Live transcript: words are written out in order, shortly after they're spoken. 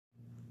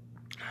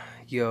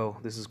Yo,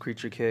 this is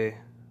Creature K.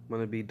 I'm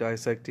gonna be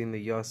dissecting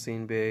the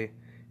Yasin Bey,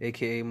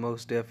 aka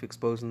Mos Def,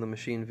 exposing the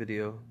machine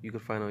video you can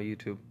find on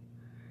YouTube.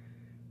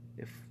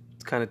 It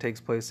kind of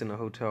takes place in a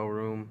hotel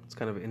room. It's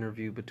kind of an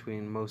interview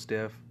between Mos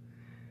Def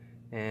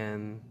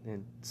and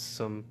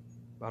some,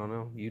 I don't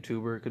know,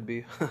 YouTuber it could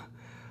be,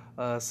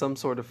 some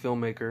sort of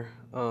filmmaker.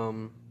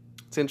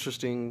 It's an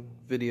interesting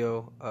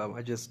video.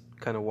 I just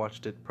kind of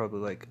watched it probably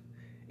like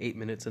 8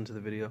 minutes into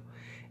the video,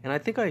 and I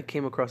think I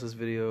came across this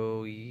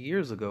video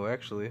years ago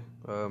actually.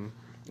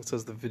 It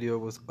says the video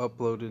was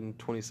uploaded in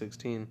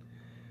 2016.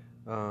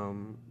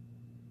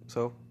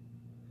 So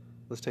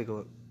let's take a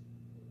look.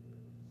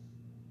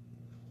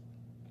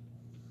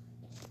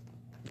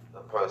 The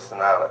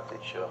personality,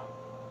 sure.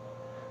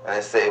 And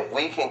they say if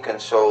we can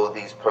control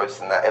these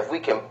if we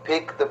can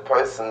pick the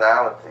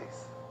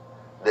personalities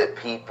that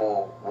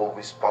people will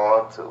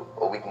respond to,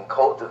 or we can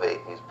cultivate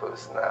these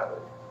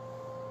personalities,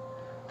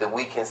 then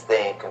we can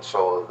stay in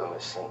control of the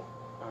machine.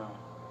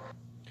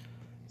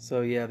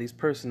 So yeah, these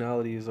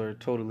personalities are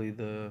totally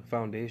the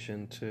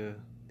foundation to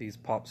these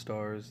pop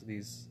stars,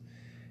 these,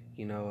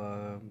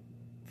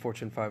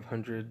 Fortune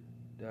 500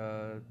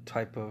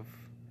 type of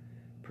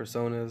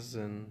personas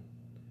and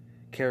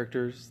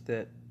characters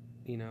that,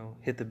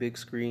 hit the big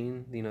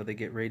screen. They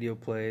get radio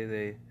play,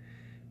 they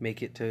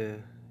make it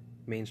to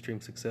mainstream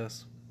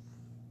success.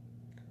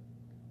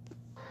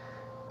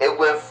 It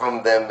went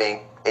from them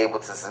being able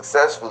to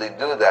successfully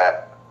do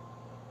that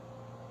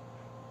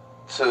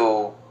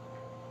to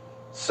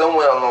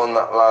somewhere along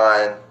that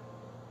line,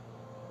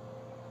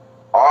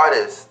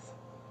 artists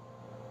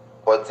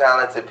or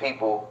talented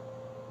people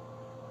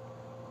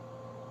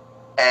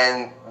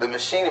and the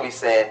machinery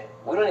saying,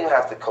 we don't even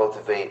have to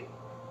cultivate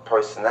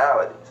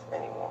personalities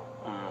anymore.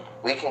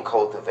 We can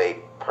cultivate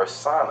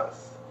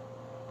personas.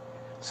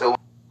 So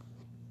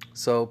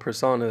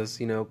personas,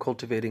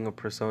 cultivating a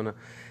persona,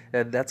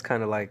 that's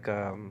kind of like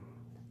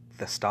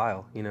the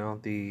style,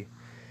 the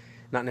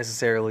not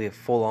necessarily a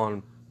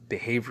full-on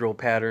behavioral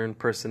pattern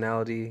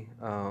personality.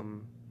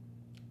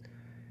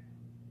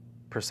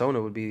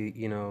 Persona would be,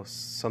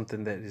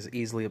 something that is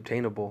easily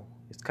obtainable.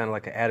 It's kind of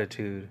like an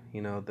attitude,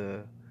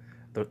 the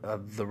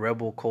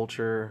rebel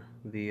culture,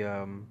 the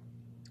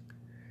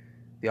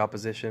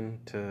opposition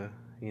to,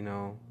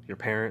 your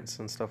parents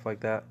and stuff like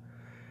that.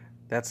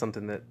 That's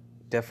something that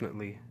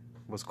definitely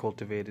was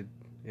cultivated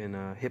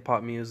in hip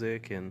hop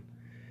music and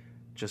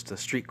just the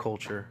street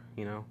culture,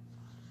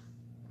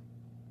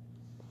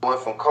 Went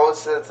from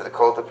culture to the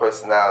cult of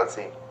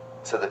personality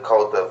to the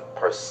cult of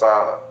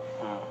persona.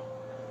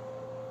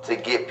 To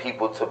get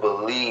people to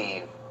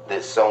believe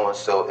that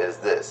so-and-so is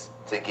this.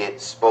 To get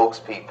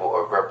spokespeople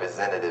or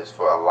representatives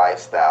for a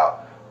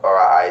lifestyle or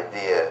an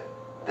idea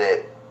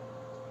that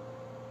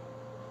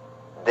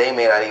they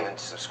may not even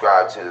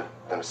subscribe to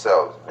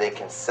themselves. They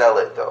can sell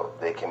it though.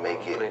 They can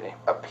make it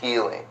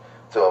appealing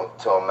to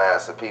a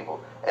mass of people.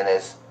 And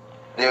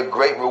there are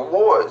great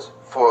rewards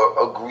for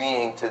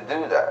agreeing to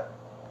do that.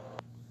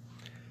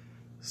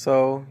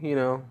 So,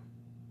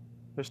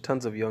 there's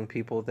tons of young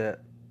people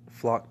that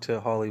flock to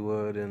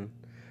Hollywood and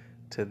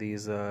to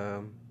these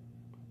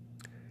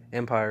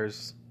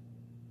empires,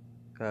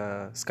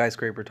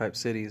 skyscraper type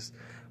cities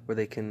where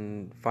they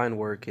can find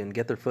work and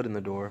get their foot in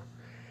the door.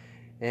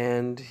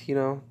 And,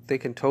 they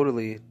can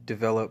totally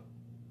develop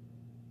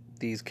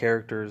these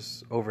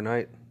characters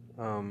overnight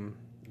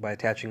by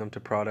attaching them to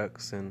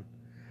products and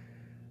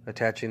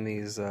attaching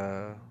these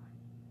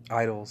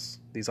idols,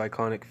 these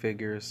iconic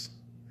figures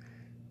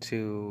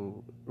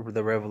to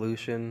the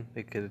revolution.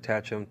 They could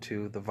attach them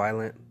to the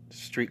violent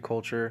street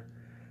culture.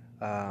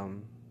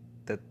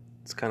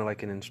 That's kind of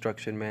like an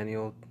instruction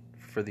manual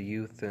for the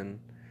youth, and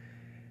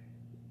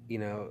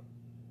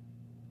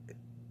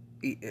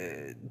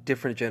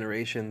different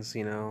generations.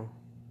 They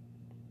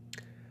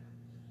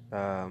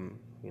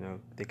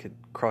could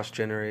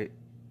cross-generate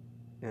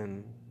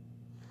and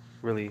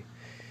really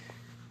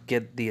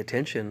get the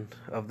attention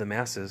of the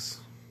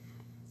masses.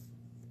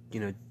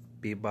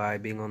 Be by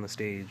being on the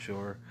stage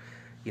or,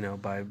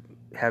 by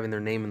having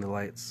their name in the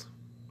lights,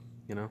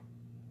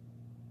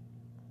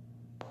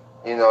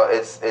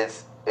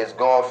 It's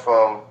gone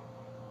from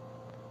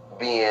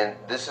being,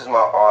 this is my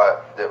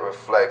art that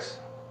reflects,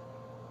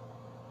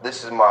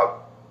 this is my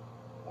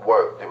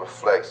work that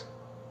reflects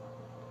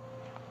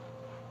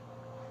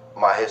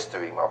my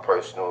history, my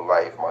personal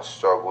life, my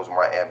struggles,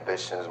 my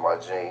ambitions, my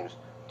dreams,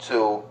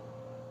 to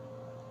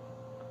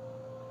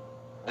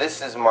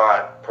this is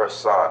my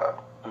persona.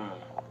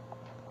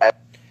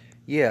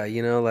 Yeah,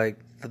 like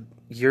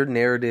your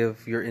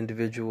narrative, your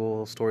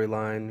individual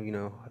storyline,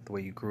 the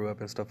way you grew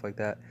up and stuff like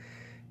that,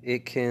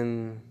 it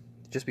can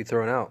just be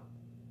thrown out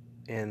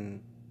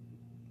and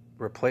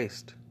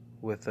replaced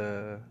with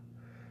a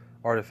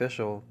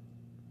artificial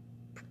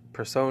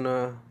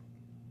persona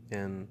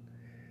and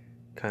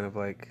kind of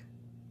like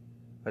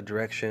a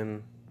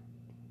direction.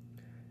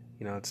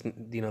 It's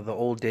the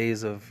old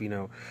days of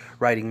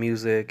writing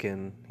music,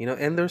 and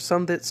and there's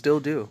some that still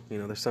do.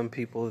 There's some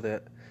people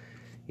that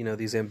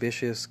these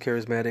ambitious,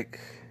 charismatic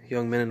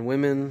young men and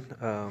women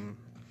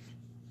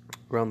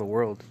around the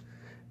world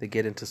they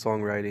get into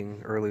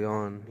songwriting early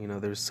on. You know,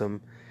 there's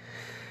some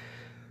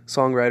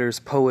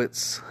songwriters,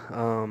 poets,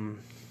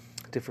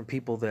 different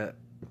people that,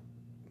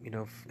 you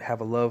know,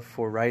 have a love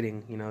for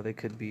writing. You know, they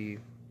could be,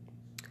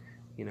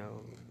 you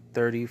know,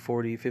 30,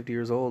 40, 50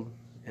 years old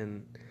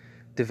and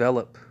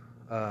develop,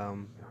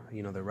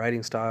 you know, their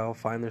writing style,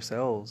 find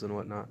themselves and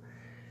whatnot.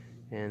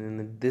 And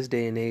in this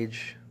day and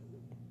age,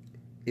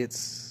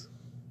 it's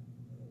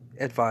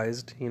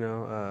advised, you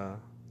know,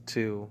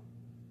 to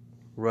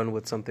run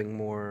with something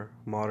more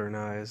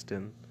modernized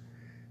and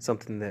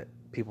something that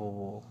people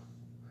will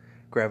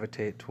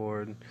gravitate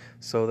toward.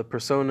 So the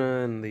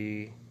persona and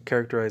the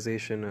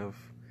characterization of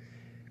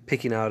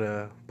picking out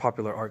a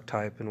popular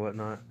archetype and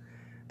whatnot,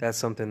 that's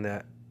something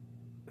that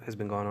has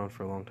been going on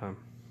for a long time.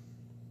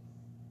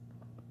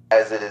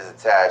 As it is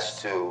attached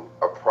to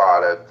a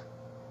product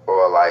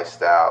or a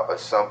lifestyle or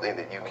something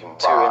that you can buy.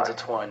 Too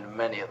intertwined,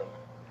 many of them.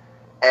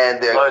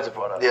 And Loads of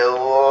products. there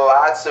are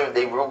lots of,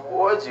 they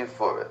reward you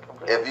for it.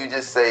 Completely. If you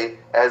just say, it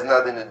has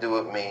nothing to do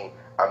with me,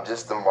 I'm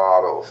just a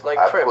model. It's like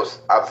I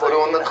Crips. put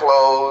on the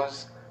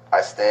clothes,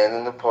 I stand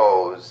in the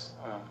pose,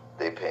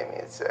 they pay me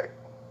a check.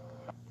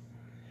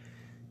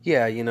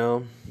 Yeah, you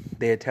know,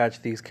 they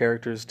attach these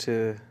characters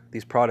to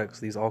these products,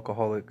 these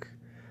alcoholic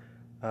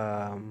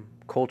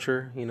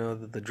culture, you know,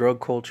 the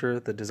drug culture,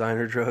 the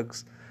designer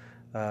drugs.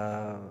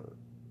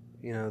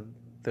 You know,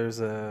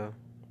 there's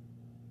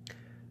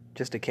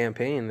just a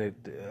campaign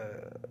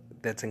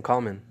that's in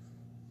common.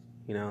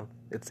 You know,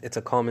 it's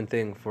a common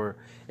thing for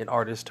an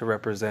artist to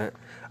represent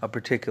a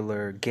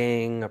particular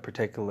gang, a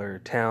particular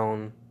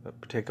town, a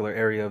particular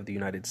area of the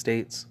United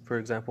States, for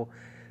example.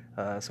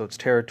 So it's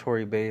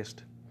territory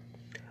based,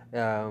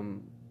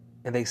 and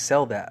they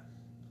sell that.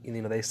 You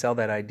know, they sell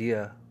that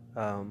idea.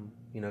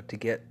 You know, to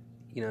get,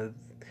 you know,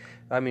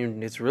 I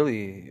mean, it's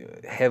really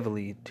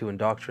heavily to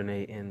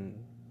indoctrinate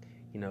and,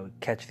 you know,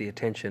 catch the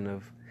attention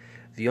of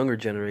the younger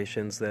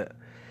generations that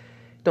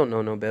don't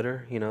know no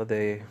better. You know,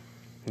 they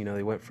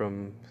went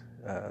from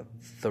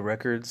the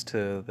records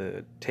to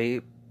the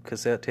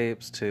cassette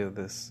tapes to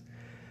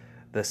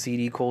the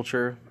CD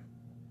culture.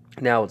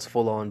 Now it's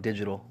full on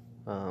digital.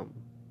 And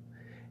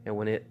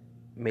when it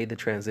made the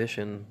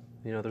transition,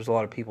 you know, there's a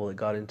lot of people that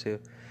got into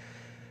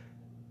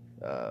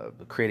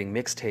creating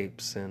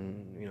mixtapes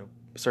and, you know,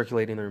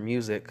 circulating their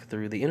music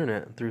through the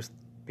internet, through,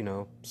 you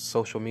know,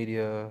 social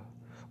media,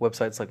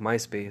 websites like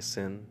MySpace,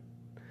 and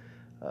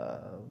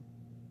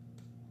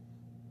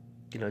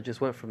you know,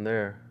 just went from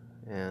there.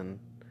 And,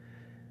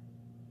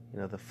 you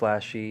know, the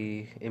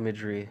flashy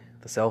imagery,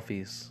 the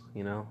selfies,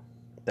 you know,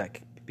 that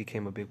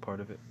became a big part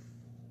of it.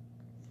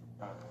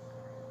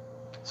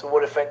 So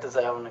what effect does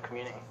that have on the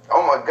community?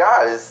 Oh my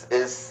God, it's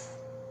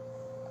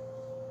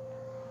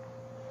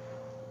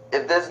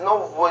if there's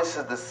no voice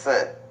of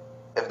dissent,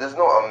 if there's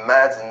no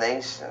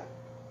imagination,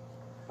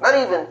 not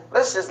even,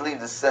 let's just leave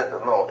dissent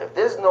alone. If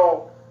there's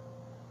no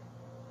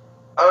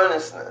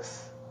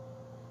earnestness,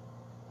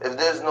 if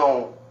there's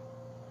no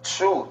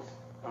truth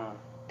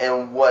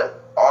in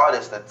what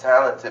artists, the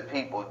talented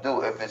people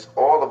do, if it's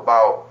all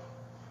about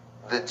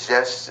the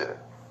gesture,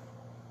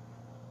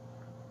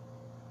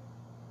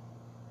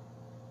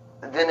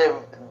 then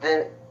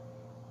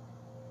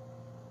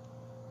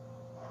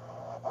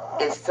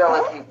it's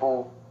telling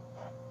people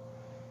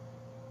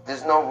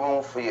there's no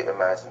room for your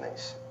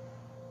imagination.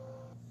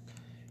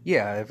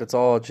 Yeah, if it's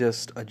all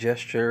just a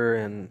gesture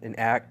and an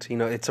act, you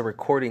know, it's a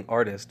recording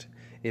artist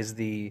is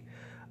the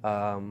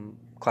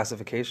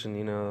classification,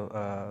 you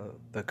know,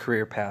 the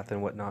career path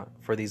and whatnot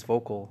for these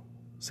vocal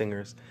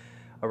singers.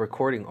 A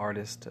recording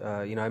artist,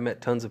 you know, I met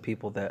tons of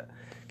people that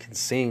can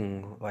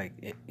sing,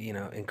 like, you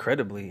know,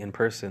 incredibly in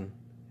person,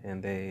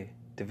 and they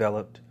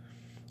developed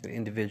an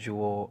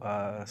individual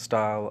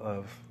style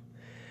of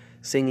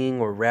singing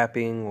or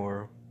rapping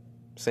or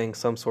saying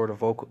some sort of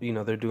vocal, you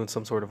know, they're doing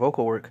some sort of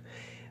vocal work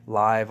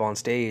live on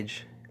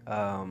stage.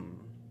 And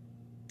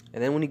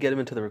then when you get them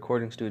into the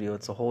recording studio,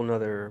 it's a whole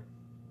nother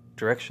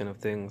direction of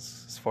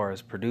things as far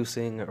as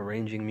producing,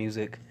 arranging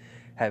music,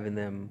 having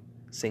them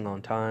sing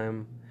on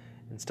time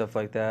and stuff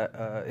like that.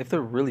 If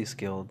they're really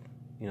skilled,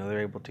 you know,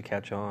 they're able to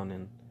catch on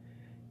and,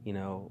 you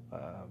know,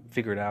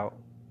 figure it out,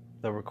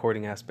 the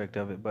recording aspect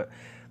of it. But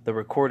the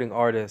recording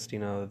artist, you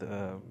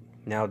know,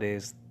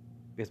 nowadays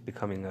is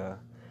becoming a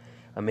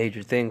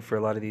major thing for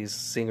a lot of these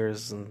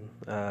singers and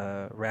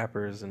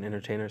rappers and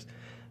entertainers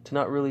to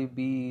not really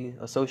be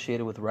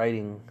associated with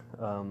writing.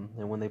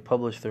 And when they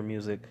publish their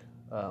music,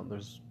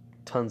 there's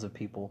tons of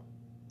people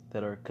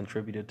that are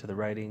contributed to the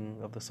writing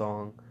of the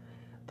song,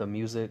 the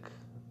music,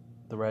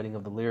 the writing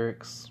of the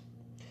lyrics.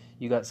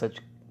 You got such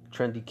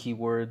trendy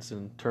keywords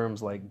and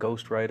terms like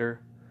ghostwriter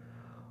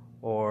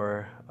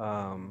or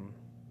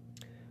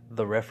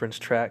the reference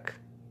track.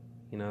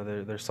 You know,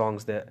 there's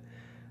songs that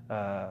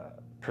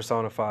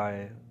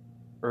personify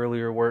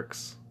earlier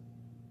works,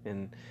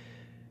 and,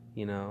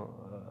 you know,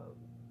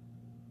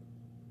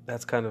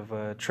 that's kind of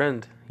a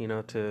trend, you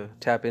know, to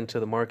tap into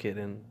the market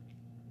and,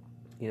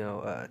 you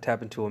know,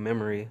 tap into a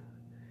memory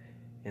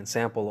and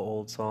sample an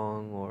old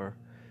song or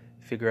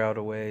figure out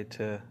a way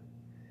to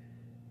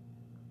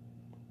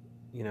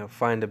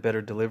find a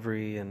better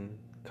delivery and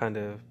kind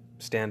of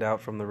stand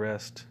out from the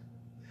rest.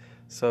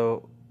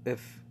 So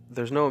if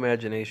there's no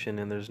imagination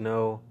and there's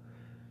no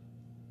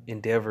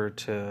endeavor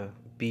to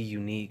be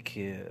unique,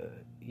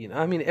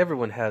 I mean,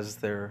 everyone has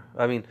their,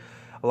 I mean,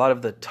 a lot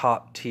of the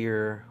top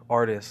tier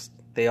artists,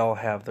 they all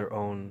have their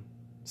own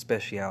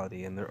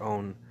speciality and their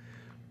own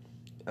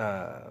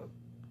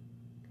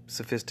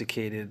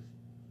sophisticated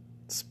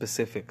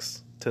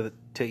specifics to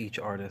each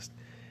artist,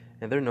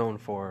 and they're known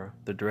for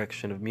the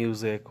direction of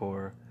music,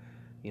 or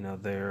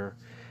their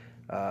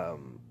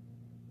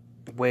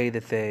way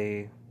that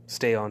they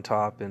stay on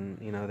top, and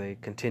they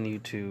continue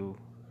to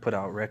put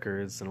out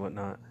records and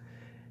whatnot.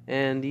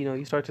 And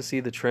you start to see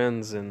the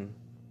trends, and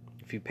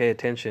if you pay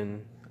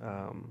attention,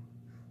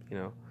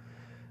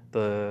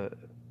 the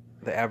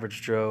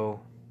average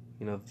Joe,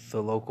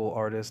 the local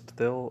artist,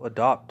 they'll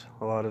adopt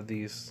a lot of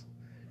these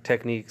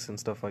techniques and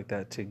stuff like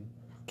that to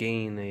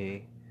gain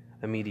a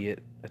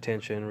immediate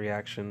attention,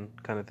 reaction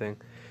kind of thing.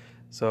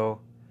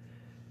 So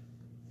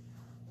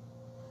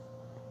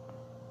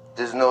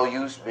there's no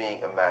use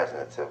being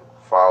imaginative.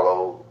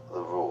 Follow the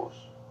rules.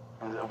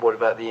 And what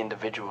about the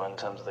individual in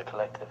terms of the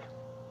collective?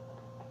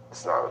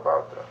 It's not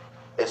about that.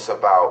 It's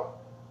about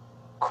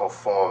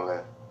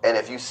conforming. And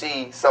if you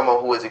see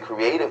someone who is a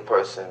creative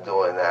person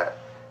doing that,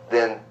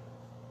 then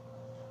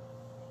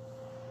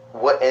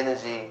what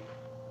energy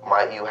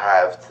might you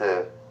have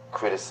to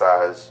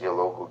criticize your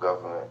local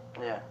government,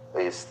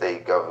 or your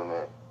state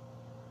government,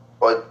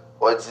 or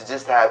to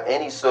just have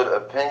any sort of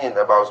opinion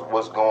about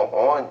what's going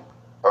on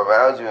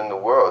around you in the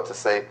world,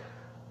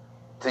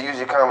 to use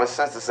your common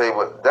sense to say,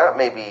 well, that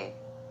may be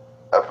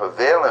a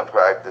prevailing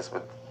practice,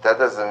 but that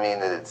doesn't mean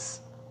that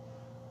it's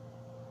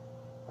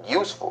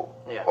useful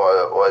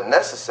or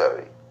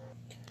necessary.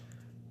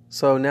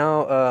 So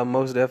now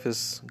Mos Def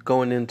is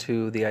going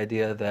into the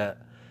idea that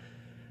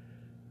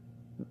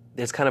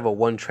it's kind of a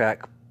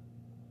one-track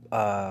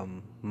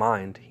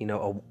mind,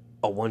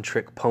 a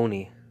one-trick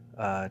pony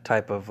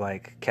type of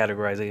like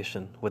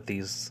categorization with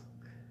these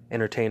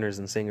entertainers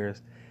and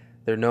singers.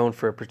 They're known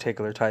for a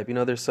particular type.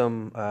 There's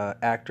some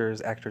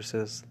actors,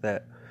 actresses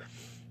that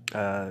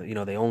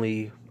they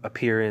only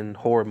appear in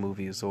horror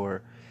movies,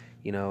 or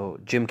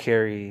Jim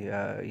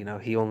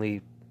Carrey, he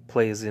only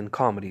plays in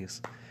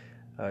comedies.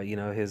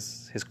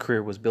 His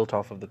career was built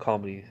off of the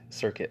comedy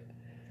circuit.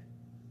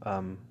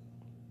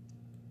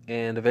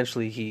 And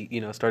eventually he,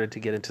 started to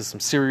get into some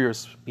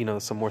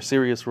some more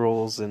serious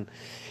roles. And,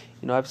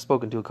 I've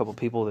spoken to a couple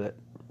people that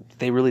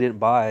they really didn't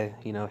buy,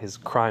 his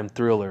crime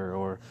thriller,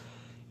 or,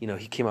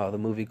 he came out with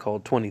a movie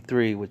called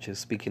 23, which is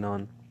speaking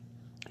on,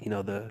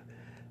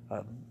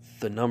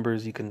 the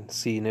numbers you can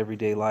see in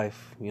everyday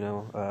life,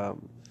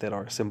 that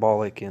are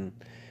symbolic and,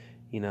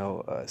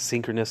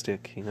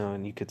 synchronistic,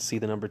 and you could see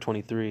the number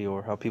 23,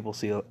 or how people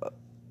see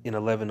in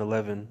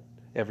 11:11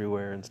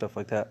 everywhere and stuff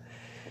like that.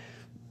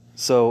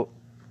 So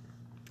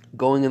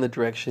going in the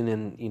direction,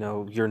 and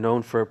you're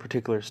known for a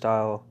particular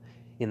style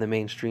in the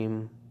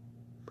mainstream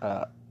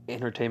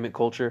entertainment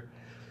culture,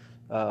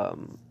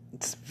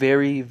 it's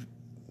very,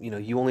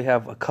 you only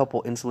have a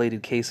couple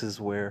insulated cases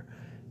where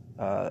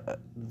a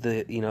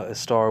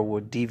star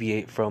would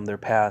deviate from their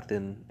path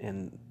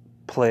and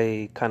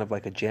play kind of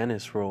like a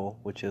Janus role,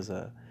 which is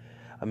a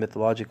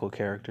mythological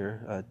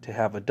character, to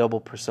have a double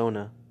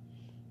persona.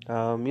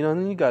 And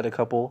then you got a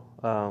couple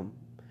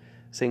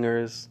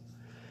singers,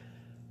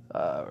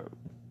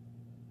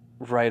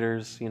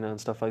 writers, and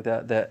stuff like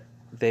that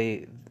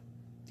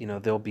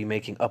they'll be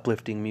making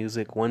uplifting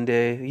music one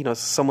day.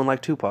 Someone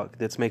like Tupac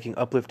that's making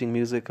uplifting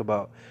music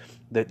about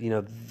that,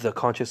 the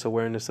conscious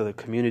awareness of the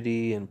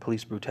community and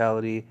police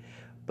brutality,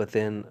 but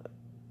then,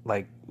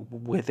 like,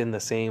 within the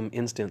same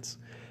instance,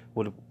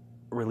 would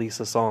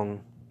release a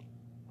song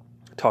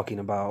talking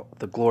about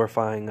the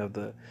glorifying of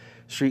the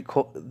street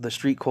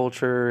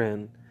culture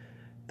and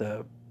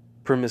the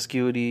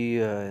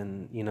promiscuity,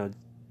 and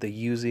the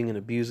using and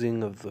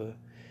abusing of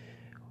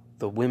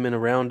the women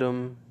around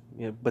him,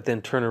 but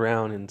then turn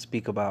around and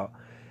speak about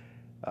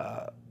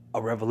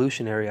a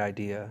revolutionary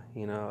idea,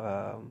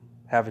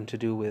 having to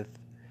do with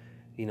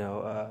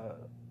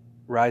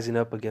rising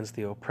up against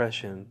the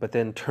oppression, but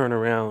then turn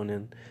around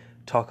and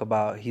talk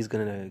about he's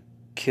going to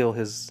kill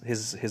his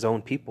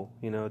own people,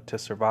 to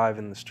survive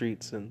in the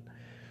streets. And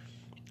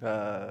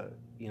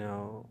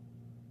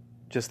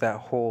just that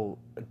whole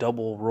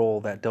double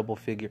role, that double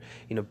figure.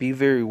 Be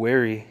very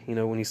wary,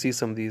 when you see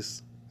some of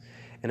these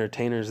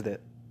entertainers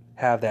that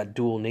have that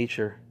dual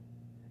nature,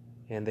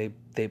 and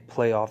they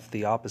play off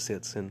the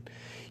opposites, and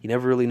you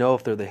never really know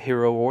if they're the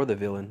hero or the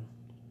villain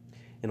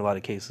in a lot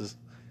of cases.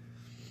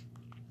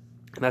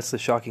 And that's the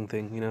shocking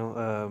thing,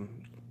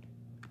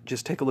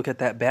 just take a look at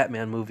that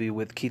Batman movie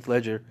with Keith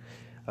Ledger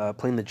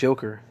playing the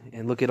Joker,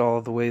 and look at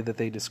all the way that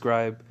they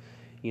describe,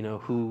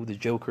 who the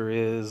Joker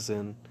is,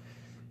 and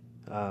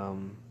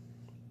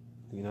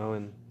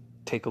and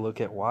take a look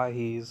at why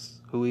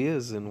he's who he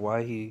is, and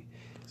why he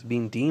is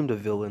being deemed a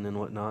villain and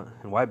whatnot,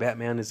 and why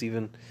Batman is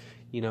even,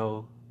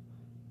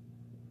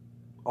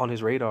 on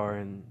his radar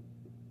and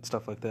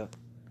stuff like that.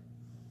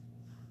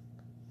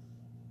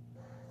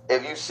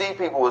 if you see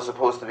people who are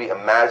supposed to be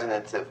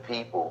imaginative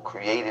people,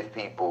 creative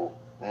people,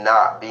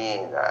 not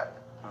being that,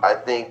 I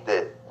think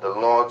that the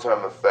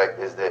long-term effect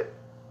is that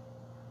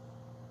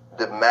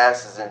the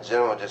masses in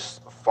general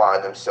just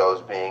find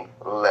themselves being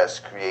less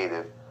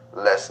creative,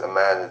 less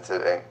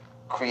imaginative, and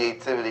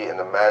creativity and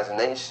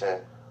imagination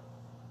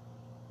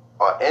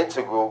are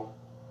integral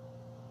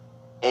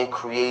in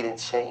creating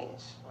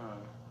change.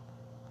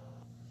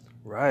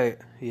 Right.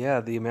 Yeah,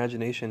 the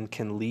imagination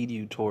can lead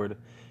you toward,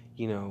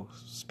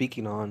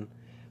 speaking on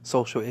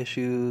social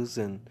issues,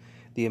 and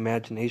the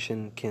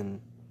imagination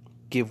can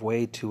give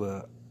way to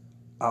a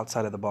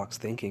outside of the box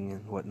thinking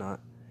and whatnot.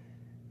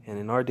 And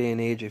in our day and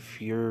age, if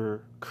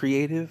you're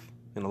creative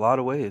in a lot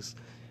of ways,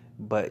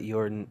 but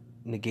you're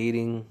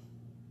negating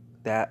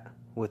that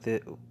with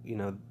it,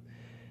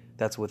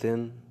 that's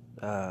within,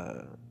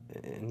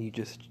 and you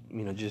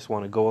just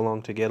want to go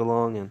along to get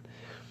along and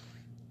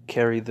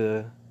carry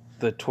the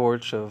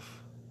torch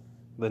of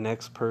the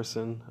next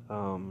person,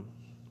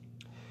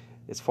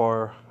 it's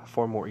far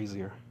more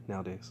easier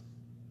nowadays.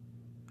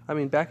 I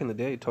mean, back in the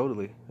day,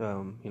 totally.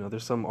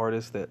 There's some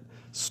artists that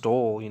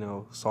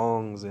stole,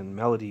 songs and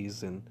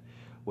melodies and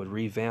would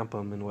revamp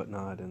them and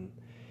whatnot. And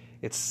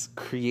it's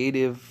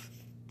creative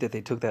that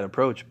they took that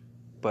approach,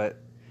 but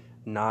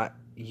not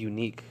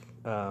unique,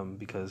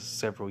 because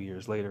several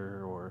years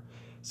later or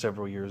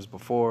several years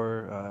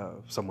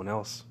before, someone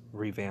else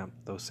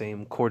revamped those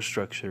same chord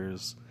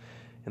structures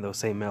and those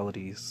same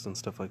melodies and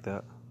stuff like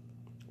that,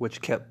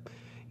 which kept,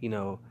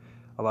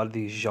 a lot of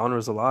these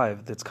genres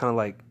alive. That's kind of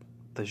like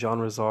the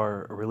genres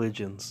are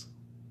religions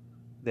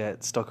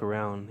that stuck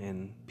around,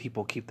 and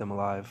people keep them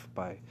alive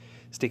by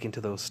sticking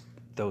to those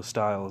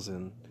styles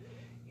and,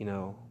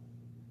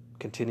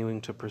 continuing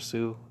to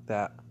pursue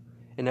that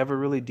and never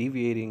really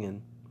deviating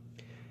and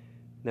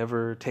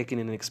never taking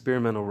an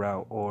experimental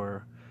route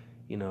or,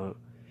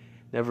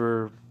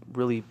 never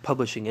really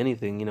publishing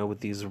anything, with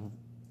these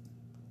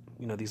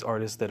these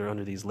artists that are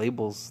under these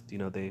labels.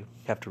 They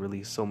have to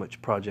release so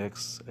much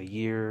projects a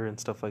year and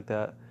stuff like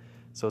that.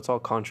 So it's all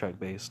contract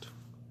based.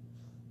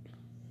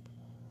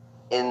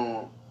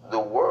 In the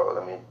world,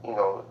 I mean,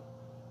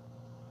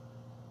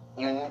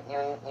 you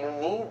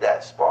need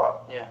that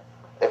spark. Yeah.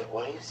 If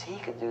he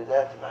could do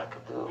that, then I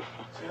could do.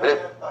 So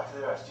back to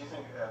the rest, do you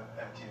think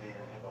MTV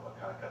and hip hop are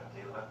kind of cut a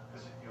deal then?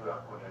 Because you were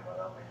wondering about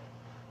that,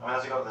 I mean,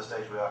 has it got to the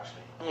stage where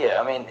actually?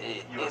 Yeah, I mean,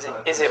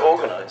 is it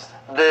organised?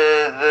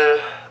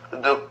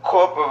 The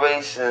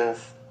corporations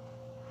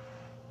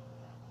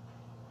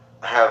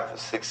have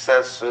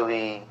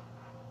successfully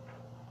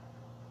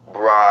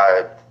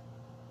bribed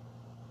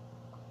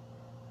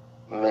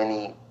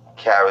many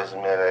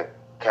charismatic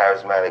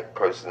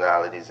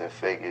personalities and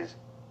figures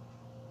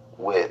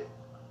with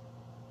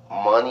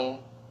money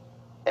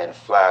and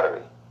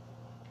flattery.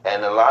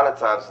 And a lot of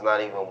times it's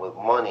not even with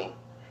money.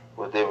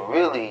 What they're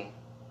really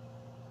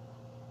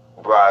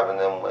bribing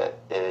them with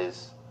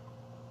is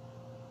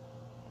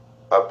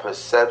a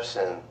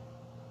perception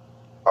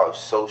of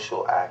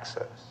social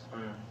access.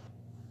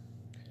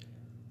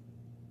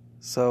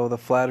 So the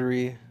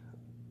flattery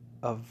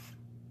of,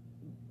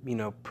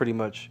 pretty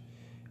much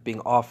being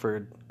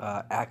offered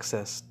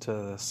access to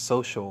the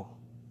social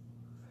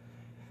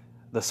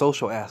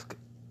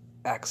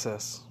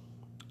access,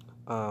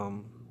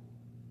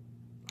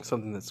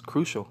 something that's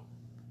crucial.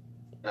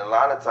 And a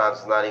lot of times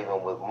it's not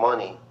even with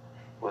money.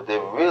 What they're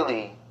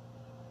really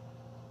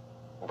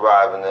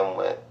bribing them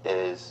with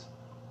is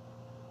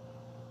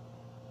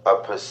a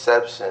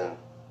perception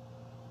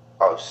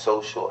of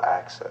social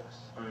access.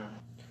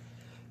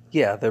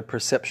 Yeah, their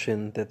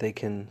perception that they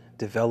can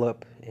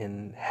develop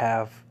and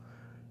have,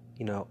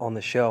 on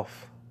the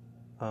shelf,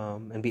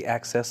 and be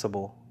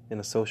accessible in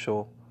a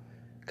social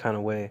kind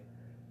of way,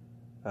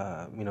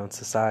 in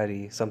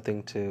society,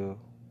 something to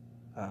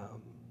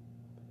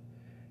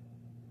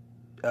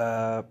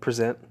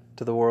present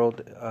to the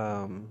world,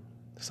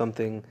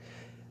 something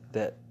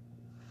that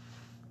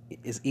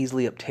is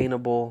easily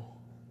obtainable,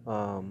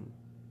 the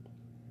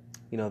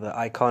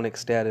iconic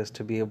status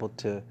to be able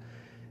to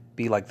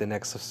be like the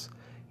next,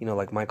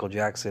 like Michael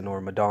Jackson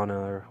or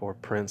Madonna or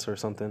Prince or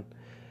something.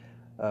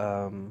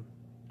 That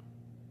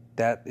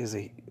is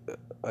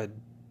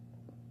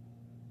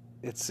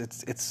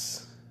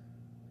it's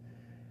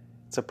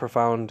a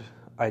profound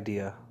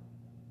idea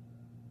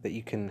that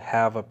you can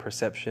have a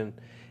perception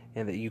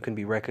and that you can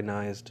be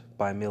recognized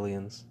by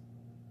millions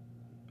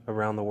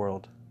around the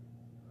world.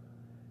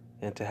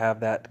 And to have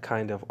that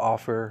kind of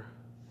offer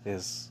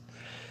is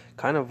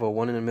kind of a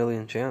 1 in a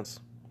million chance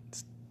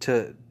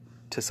to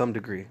some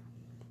degree.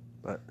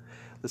 But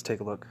let's take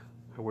a look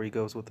at where he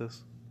goes with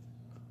this.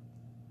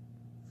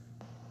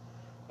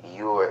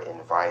 You are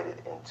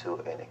invited into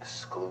an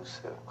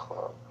exclusive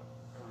club.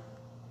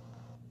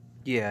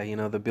 Yeah,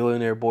 the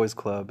Billionaire Boys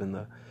Club and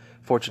the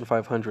Fortune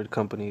 500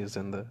 companies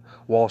and the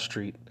Wall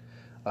Street,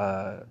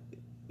 type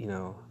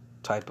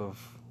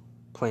of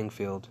playing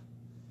field.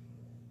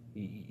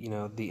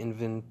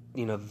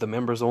 The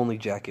members only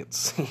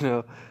jackets.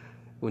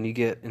 When you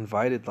get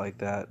invited like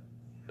that,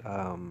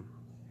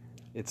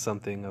 it's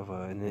something of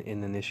an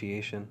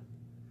initiation.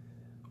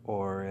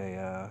 or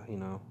a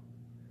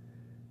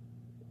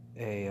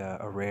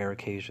rare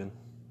occasion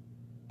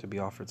to be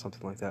offered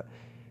something like that.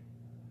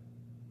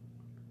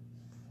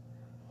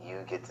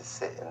 You get to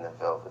sit in the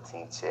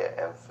velveteen chair,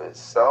 and for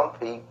some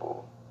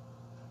people,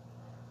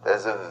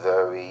 that's a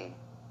very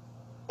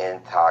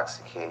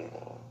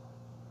intoxicating,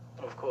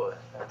 of course,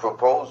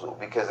 proposal,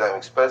 because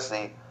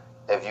especially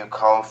if you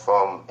come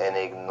from an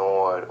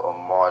ignored or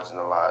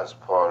marginalized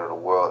part of the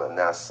world, and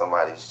now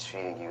somebody's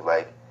treating you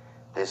like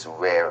this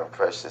rare and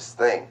precious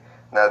thing.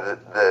 Now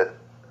the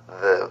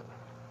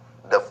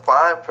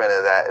fine print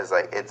of that is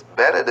like, it's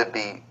better to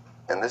be,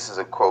 and this is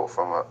a quote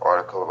from an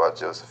article about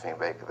Josephine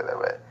Baker that I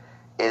read.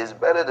 It is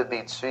better to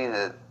be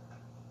treated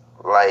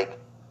like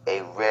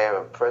a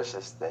rare and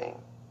precious thing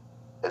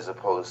as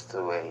opposed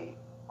to a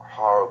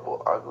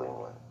horrible, ugly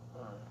one.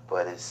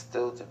 But it's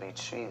still to be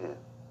treated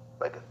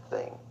like a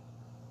thing.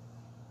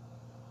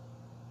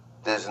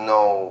 There's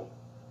no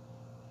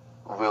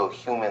real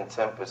human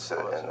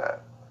temperature in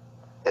that.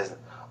 It's,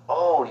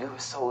 oh, you're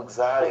so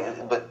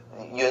exotic, but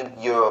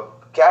you're a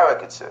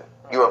caricature.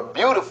 You're a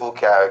beautiful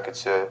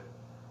caricature,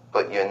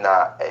 but you're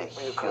not a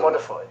human. You're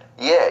commodified.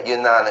 Yeah,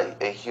 you're not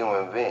a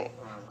human being.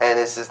 And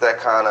it's just that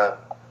kind of...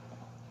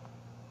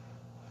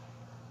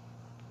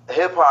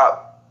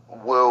 Hip-hop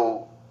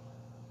will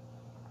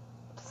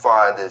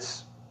find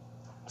its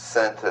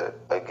center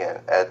again.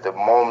 At the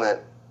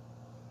moment,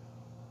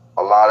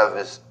 a lot of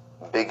its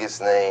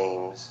biggest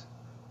names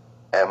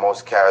and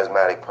most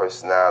charismatic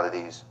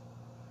personalities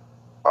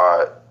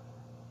are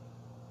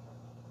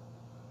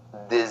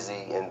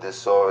dizzy and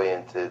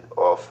disoriented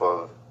off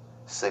of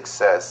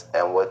success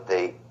and what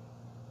they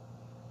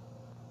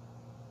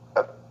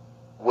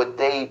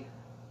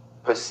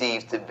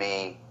perceive to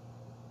be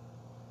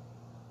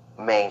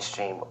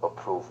mainstream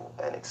approval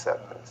and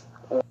acceptance.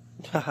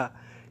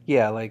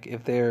 Yeah, like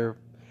if they're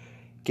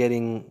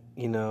getting,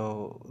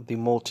 the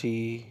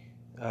multi,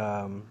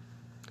 the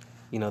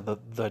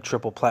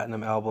triple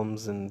platinum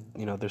albums, and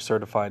they're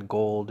certified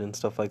gold and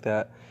stuff like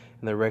that,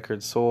 and their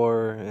records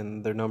soar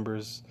and their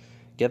numbers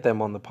get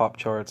them on the pop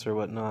charts or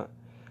whatnot.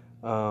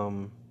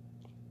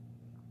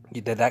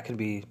 That can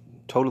be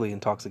totally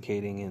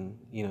intoxicating, and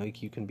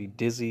you can be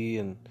dizzy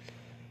and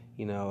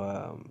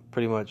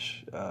pretty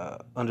much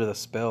under the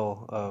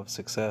spell of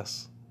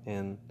success,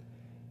 and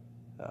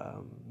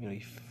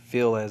you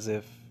feel as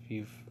if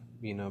you've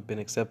been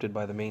accepted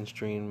by the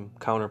mainstream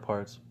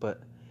counterparts,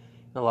 but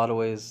in a lot of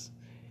ways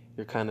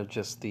you're kind of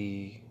just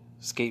the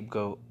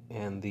scapegoat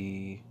and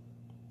the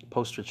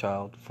poster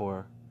child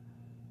for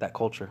that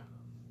culture.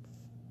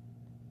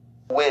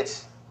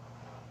 Which,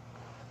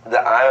 the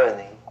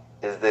irony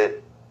is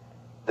that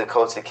the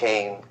culture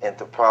came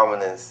into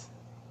prominence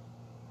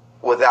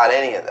without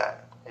any of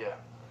that. Yeah.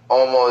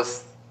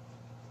 Almost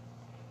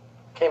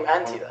came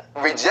anti that.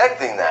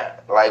 Rejecting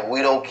that. Like,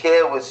 we don't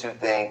care what you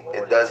think,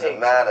 it doesn't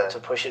matter. To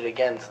push it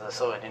again to the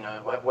side,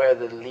 where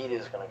the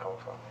leader's going to come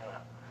from,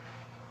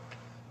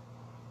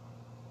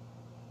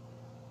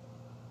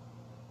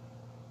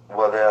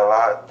 Well,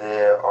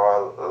 there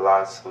are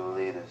lots of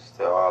leaders.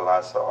 There are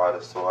lots of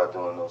artists who are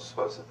doing those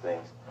sorts of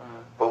things.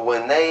 But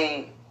when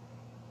they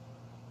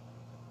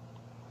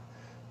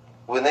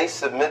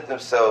submit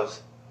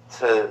themselves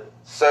to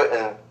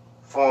certain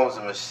forms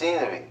of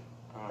machinery,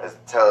 as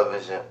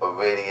television or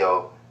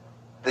radio,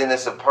 then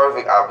it's a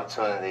perfect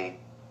opportunity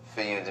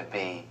for you to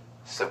be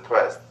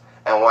suppressed.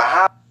 And what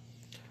happens?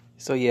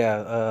 So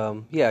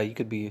you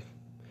could be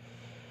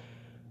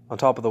on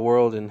top of the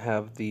world and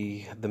have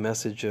the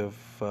message of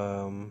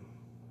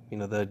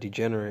the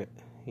degenerate.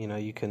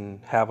 You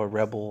can have a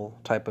rebel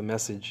type of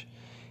message,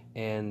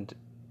 and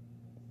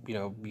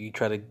you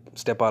try to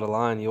step out of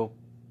line, you'll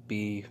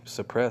be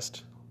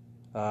suppressed,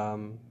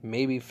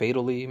 maybe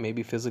fatally,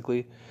 maybe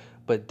physically,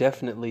 but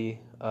definitely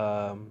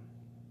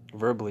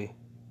verbally.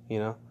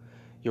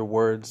 Your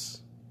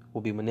words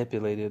will be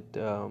manipulated,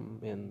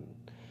 and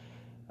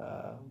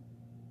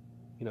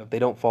if they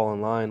don't fall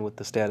in line with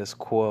the status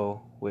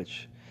quo,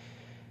 which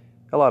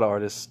a lot of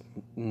artists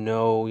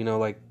know,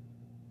 like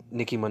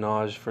Nicki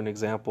Minaj, for an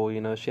example,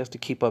 she has to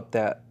keep up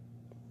that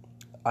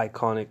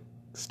iconic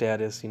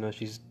status.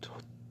 She's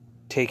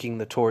taking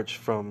the torch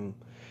from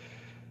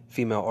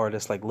female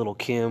artists like Lil'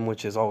 Kim,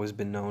 which has always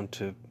been known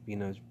to,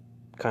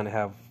 kind of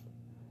have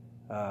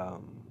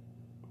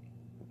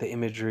the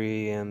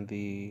imagery and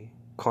the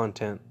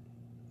content,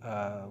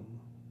 of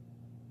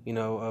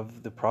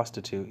the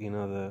prostitute,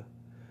 the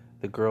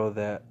girl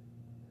that,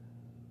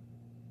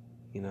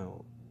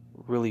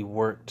 really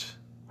worked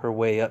her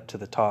way up to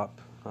the top.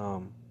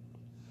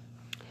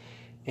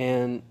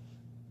 And,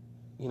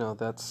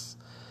 that's,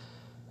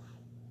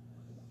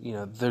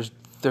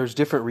 there's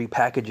different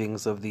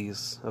repackagings of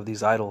these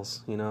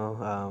idols,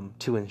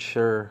 to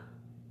ensure,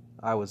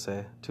 I would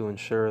say,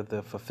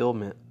 the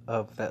fulfillment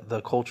of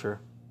the culture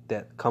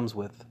that comes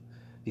with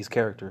these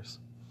characters.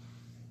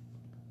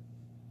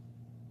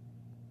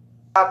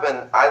 What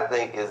happened, I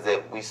think, is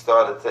that we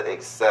started to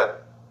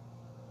accept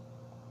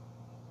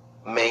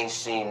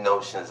mainstream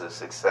notions of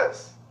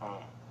success.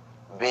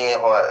 being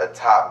on a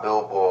top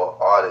Billboard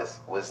artist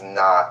was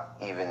not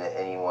even in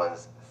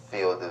anyone's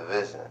field of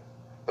vision.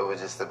 It was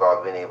just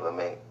about being able to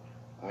make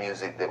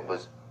music that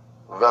was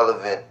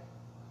relevant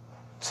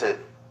to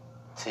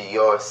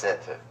your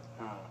center.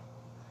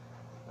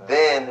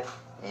 Then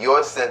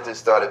your center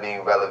started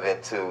being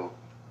relevant to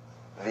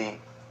the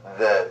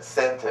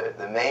center,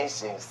 the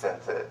mainstream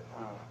center.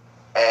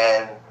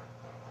 And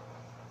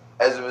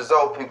as a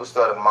result, people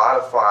started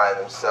modifying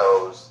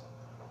themselves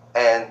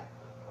and,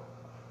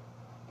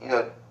 you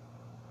know,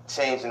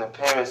 changing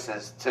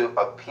appearances to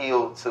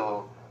appeal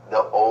to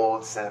the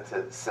old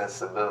center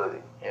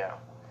sensibility. Yeah.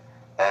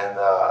 And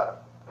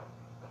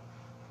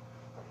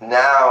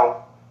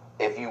now,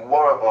 if you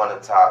weren't on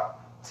the top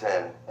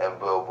 10 in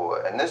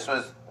Billboard, and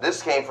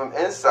this came from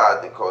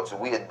inside the culture,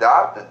 we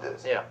adopted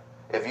this. Yeah.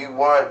 If you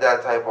weren't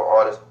that type of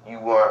artist, you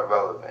weren't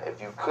relevant.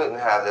 If you couldn't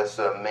have that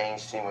sort of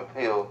mainstream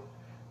appeal,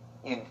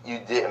 you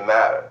didn't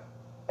matter.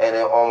 And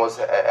it almost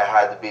it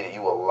had to be that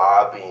you were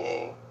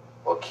lobbying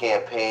or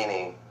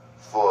campaigning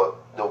for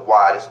the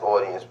widest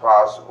audience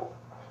possible,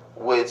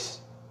 which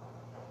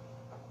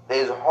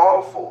is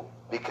harmful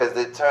because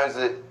it turns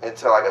it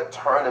into like a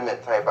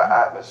tournament type of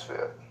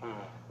atmosphere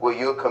where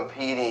you're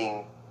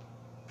competing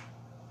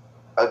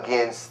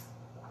against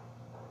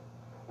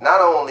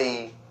not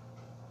only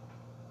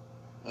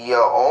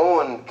your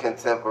own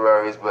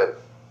contemporaries,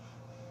 but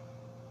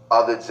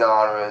other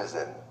genres,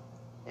 and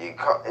it's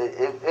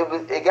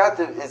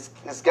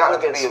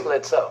got to be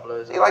splits up.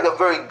 Like a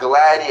very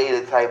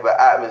gladiator type of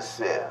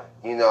atmosphere,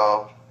 you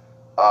know.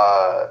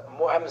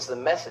 What happens to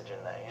the message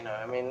in there? You know,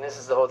 I mean, this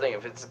is the whole thing.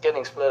 If it's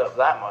getting split up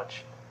that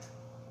much,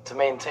 to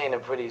maintain a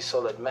pretty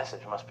solid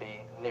message must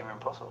be near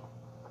impossible.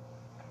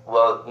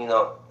 Well, you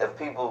know,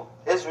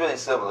 it's really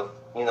simple.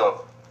 You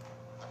know,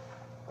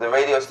 the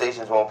radio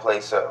stations won't play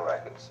certain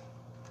records.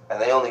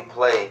 And they only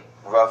play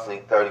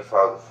roughly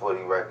 35 to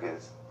 40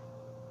 records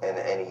in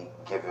any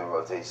given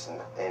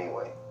rotation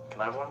anyway.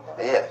 Can I have one?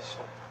 Yeah,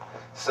 sure.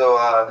 So,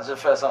 this is the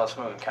first time I've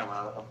smoked a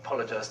camera. I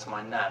apologise to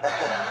my nan.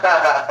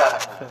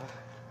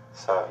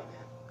 Sorry,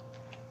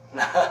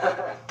 man.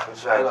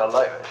 I got a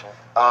light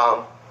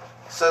right.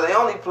 So they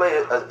only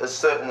play a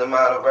certain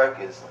amount of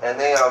records. And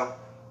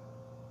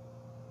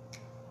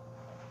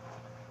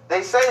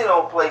they say they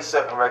don't play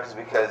certain records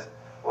because,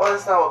 well,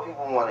 that's not what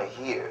people want to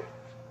hear.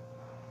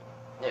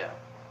 Yeah.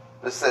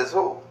 It says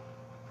who?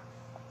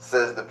 It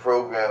says the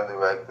program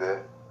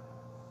director,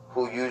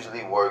 who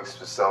usually works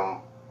for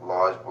some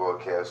large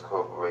broadcast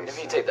corporation.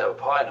 If you take that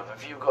apart enough,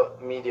 if you've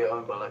got media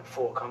owned by like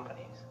 4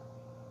 companies,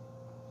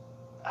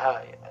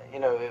 you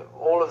know,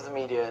 all of the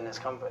media in this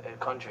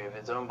country, if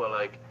it's owned by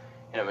like,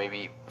 you know,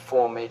 maybe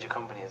 4 major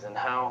companies, then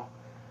how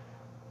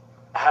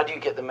do you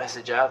get the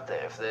message out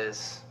there if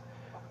there's...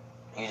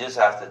 You just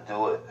have to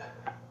do it.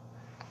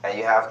 And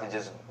you have to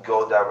just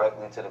go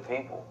directly to the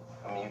people.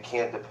 I mean, you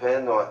can't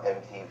depend on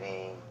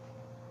MTV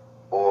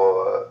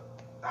or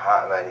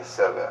Hot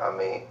 97. I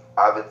mean,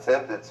 I've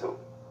attempted to.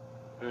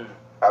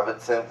 I've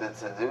attempted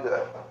to do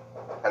that.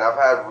 And I've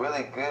had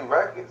really good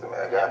records. I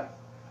mean,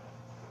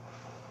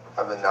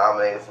 I've been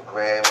nominated for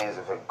Grammys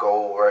and for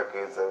gold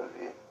records.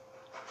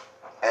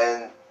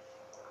 And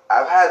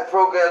I've had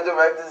program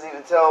directors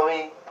even tell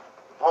me,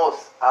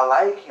 Mos, I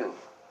like you.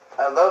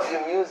 I love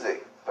your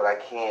music, but I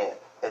can't.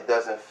 It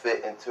doesn't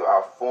fit into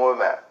our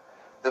format.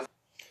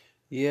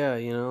 Yeah,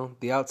 you know,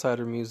 the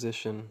outsider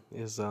musician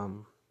is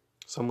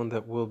someone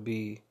that will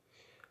be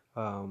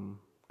kind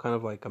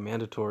of like a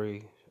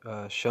mandatory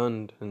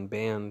shunned and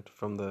banned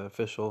from the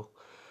official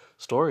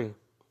story,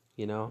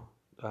 you know.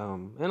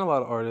 And a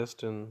lot of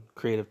artists and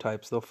creative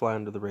types, they'll fly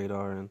under the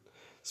radar and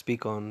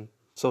speak on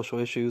social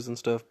issues and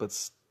stuff,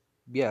 but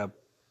yeah,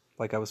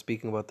 like I was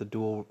speaking about the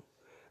dual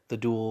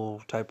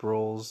type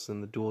roles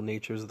and the dual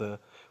natures, the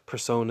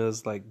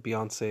personas, like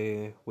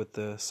Beyonce with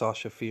the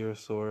Sasha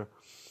Fierce, or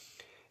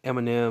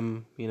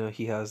Eminem, you know,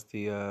 he has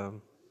the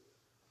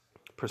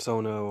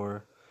persona,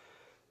 or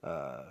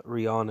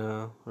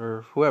Rihanna,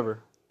 or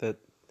whoever, that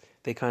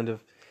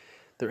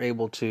they're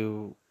able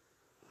to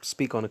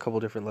speak on a couple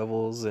different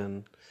levels.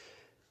 And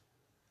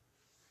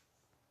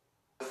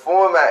the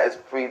format is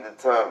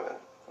predetermined.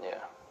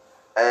 Yeah.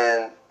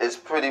 And it's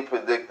pretty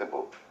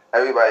predictable.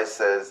 Everybody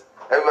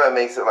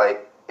makes it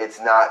like it's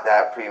not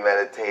that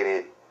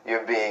premeditated.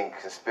 You're being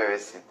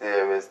conspiracy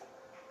theorist.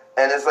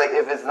 And it's like,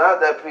 if it's not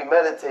that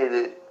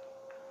premeditated,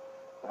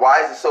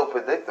 why is it so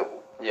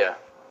predictable? Yeah.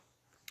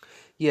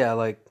 Yeah,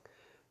 like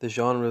the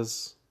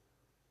genres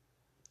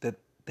that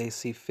they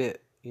see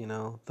fit, you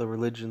know, the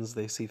religions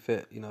they see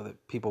fit, you know,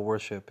 that people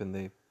worship, and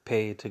they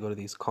pay to go to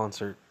these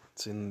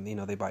concerts, and, you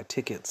know, they buy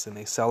tickets and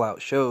they sell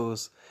out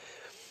shows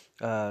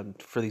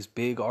for these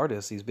big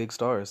artists, these big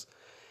stars.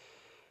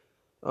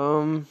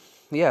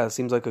 Yeah, it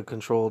seems like a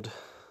controlled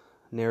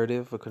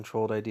narrative, a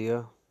controlled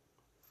idea.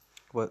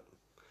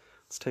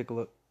 Let's take a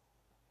look.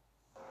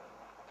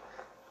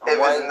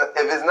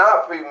 If it's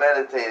not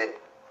premeditated,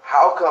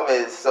 how come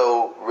it's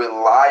so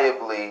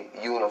reliably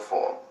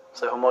uniform?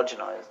 So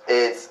homogenized.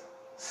 It's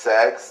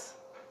sex,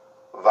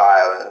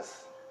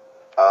 violence,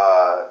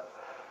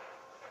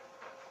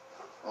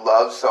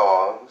 love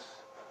songs,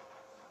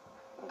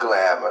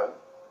 glamour,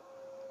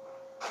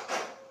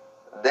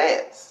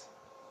 dance.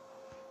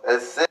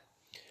 That's it.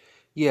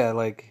 Yeah,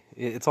 like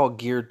it's all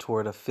geared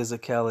toward a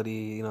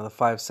physicality, the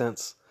 5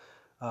 sense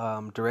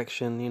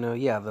direction.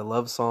 Yeah, the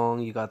love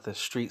song, you got the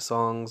street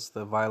songs,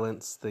 the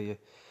violence, the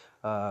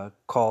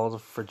call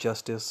for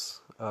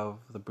justice of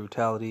the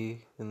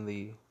brutality in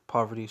the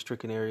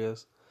poverty-stricken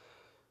areas.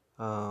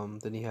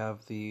 Then you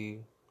have the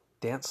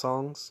dance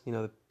songs,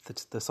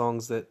 the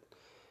songs that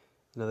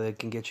that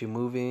can get you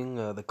moving,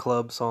 the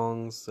club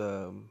songs.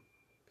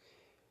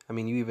 I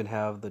mean, you even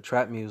have the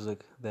trap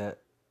music that,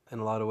 in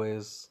a lot of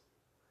ways,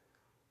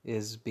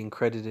 is being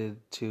credited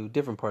to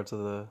different parts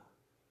of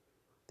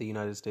the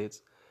United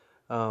States.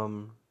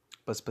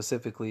 But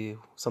specifically,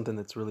 something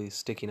that's really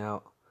sticking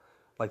out,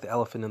 like the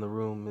elephant in the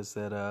room, is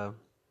that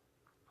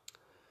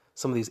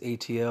some of these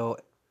ATL,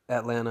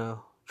 Atlanta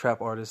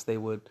trap artists, they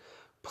would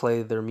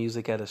play their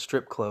music at a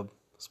strip club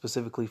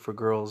specifically for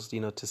girls,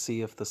 to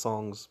see if the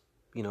songs,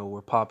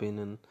 were popping,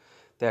 and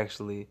they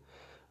actually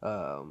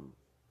um,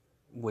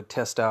 would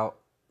test out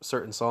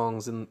certain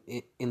songs in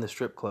the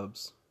strip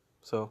clubs.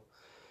 So,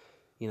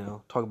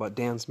 talk about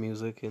dance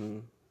music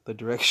and the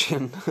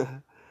direction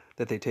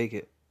that they take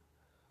it.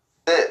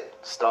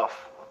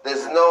 Stuff.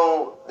 There's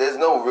no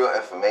real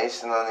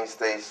information on these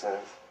stations.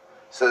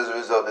 So as a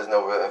result, there's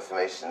no real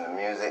information in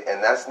the music,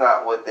 and that's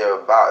not what they're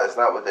about. That's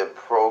not what their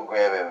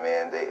programming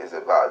mandate is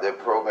about. Their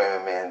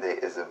programming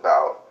mandate is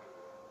about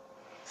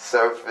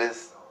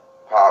surface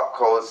pop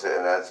culture,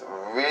 and that's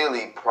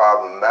really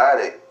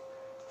problematic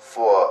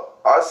for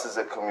us as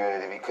a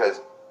community,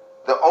 because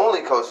the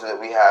only culture that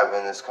we have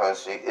in this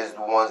country is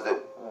the ones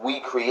that we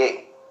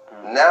create.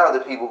 Now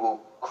the people who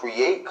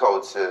create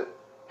culture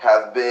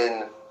have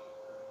been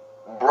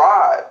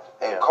bribed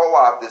and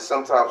co-opted,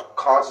 sometimes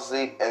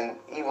consciously and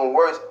even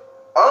worse,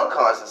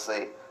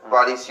 unconsciously,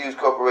 by these huge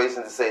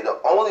corporations to say the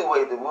only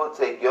way that we'll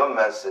take your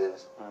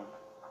message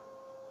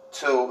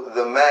to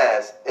the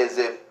mass is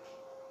if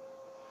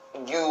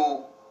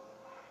you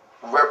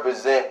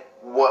represent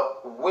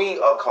what we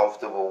are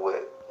comfortable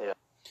with. Yeah.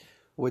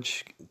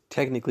 Which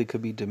technically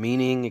could be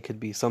demeaning. It could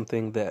be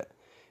something that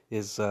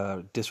is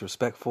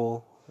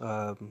disrespectful,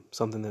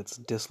 something that's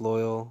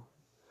disloyal,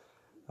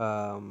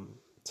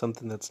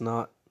 something that's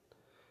not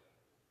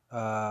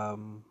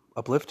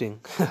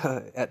uplifting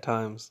at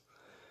times.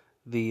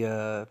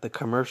 The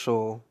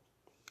commercial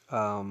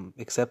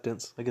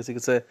acceptance, I guess you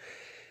could say,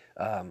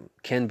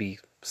 can be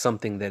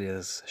something that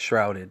is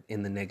shrouded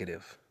in the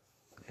negative,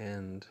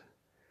 and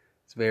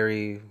it's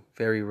very,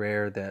 very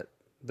rare that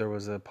there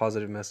was a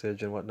positive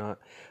message and whatnot.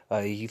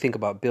 You think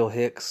about Bill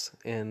Hicks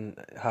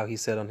and how he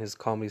said on his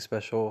comedy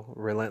special,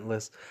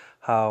 Relentless,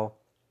 how,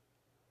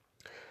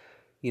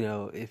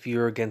 if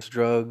you're against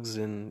drugs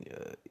and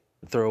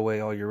throw away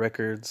all your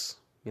records,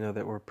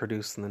 that were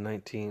produced in the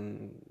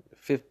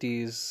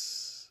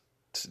 1950s,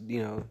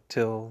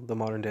 till the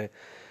modern day,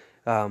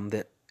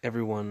 that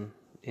everyone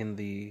in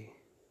the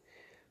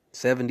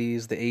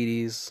 70s, the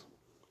 80s,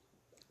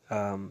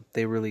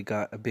 they really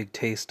got a big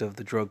taste of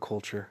the drug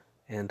culture,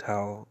 and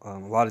how a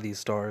lot of these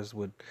stars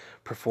would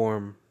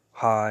perform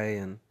high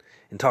and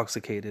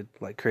intoxicated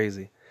like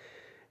crazy.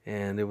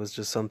 And it was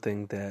just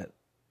something that,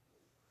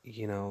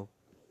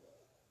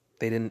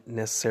 they didn't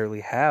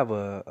necessarily have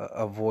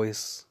a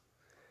voice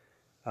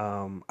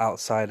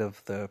outside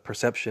of the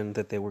perception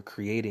that they were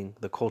creating,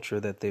 the culture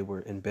that they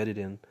were embedded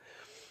in.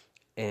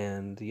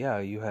 And yeah,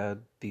 you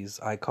had these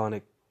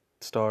iconic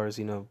stars,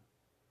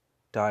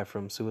 die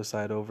from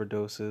suicide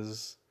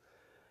overdoses,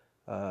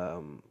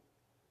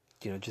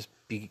 just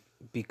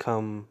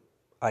become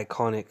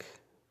iconic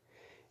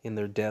in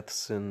their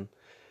deaths, and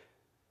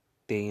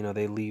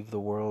they leave the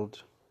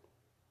world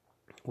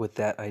with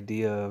that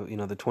idea,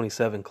 the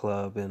 27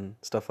 Club and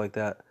stuff like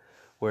that,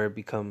 where it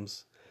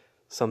becomes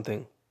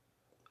something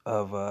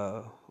of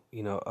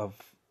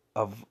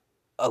of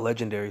a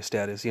legendary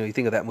status. You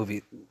think of that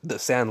movie, The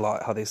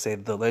Sandlot, how they say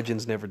the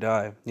legends never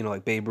die.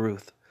 Like Babe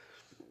Ruth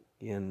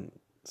and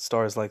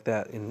stars like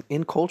that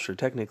in culture,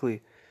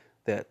 technically,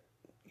 that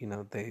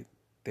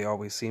they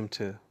always seem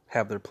to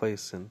have their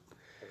place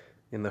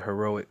in the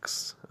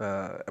heroics,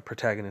 a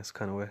protagonist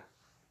kind of way.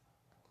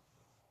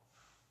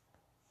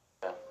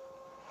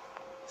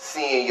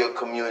 Seeing your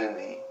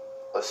community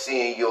or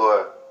seeing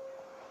your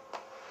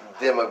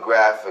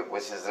demographic,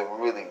 which is a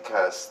really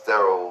kind of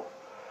sterile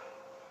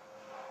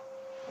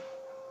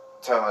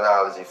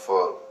terminology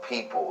for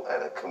people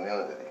and a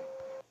community.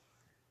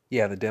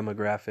 Yeah, the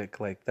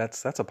demographic, like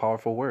that's a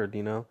powerful word.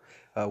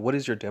 What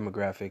is your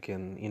demographic?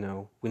 And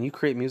when you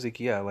create music,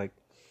 yeah, like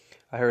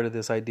I heard of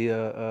this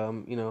idea,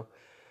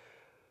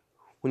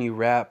 when you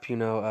rap,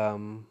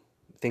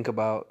 think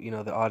about,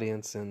 the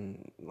audience,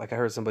 and like I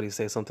heard somebody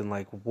say something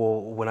like,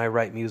 well, when I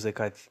write music,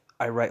 I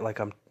write like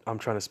I'm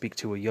trying to speak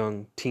to a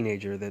young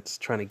teenager that's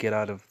trying to get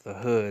out of the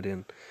hood,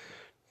 and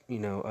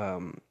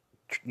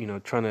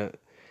trying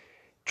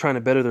to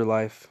better their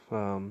life,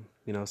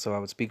 so I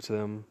would speak to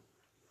them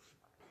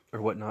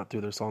or whatnot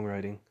through their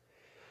songwriting.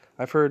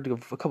 I've heard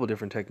of a couple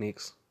different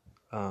techniques.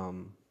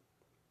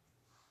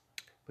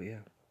 But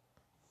yeah.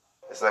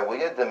 It's like, well,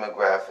 your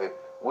demographic,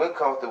 we're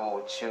comfortable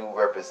with you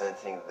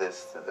representing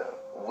this to them.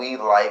 We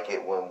like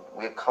it when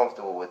we're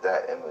comfortable with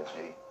that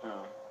imagery.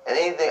 And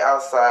anything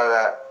outside of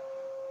that,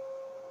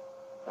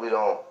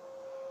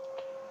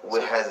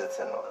 we're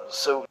hesitant on.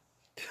 So,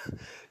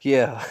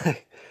 Yeah,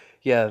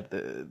 yeah.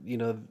 They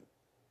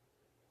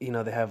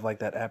have like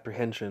that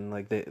apprehension,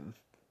 like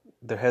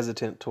they're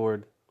hesitant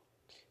toward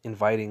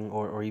inviting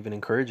or even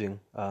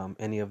encouraging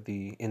any of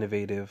the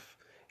innovative,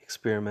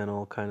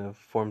 experimental kind of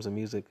forms of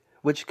music,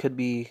 which could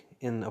be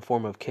in a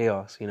form of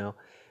chaos.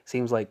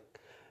 Seems like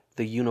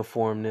the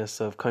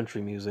uniformness of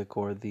country music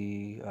or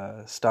the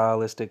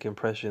stylistic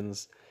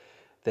impressions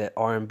that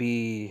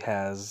R&B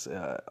has,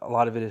 a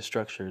lot of it is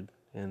structured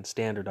and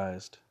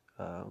standardized.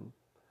 The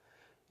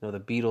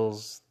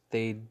Beatles,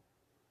 they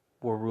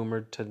were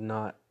rumored to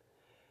not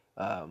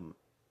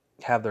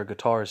have their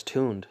guitars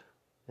tuned,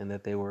 and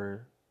that they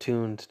were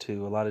tuned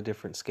to a lot of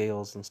different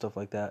scales and stuff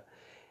like that,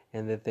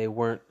 and that they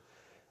weren't,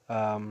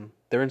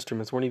 their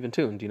instruments weren't even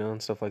tuned,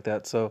 and stuff like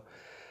that. So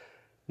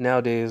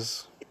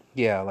nowadays,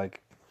 yeah,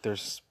 like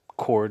there's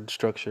chord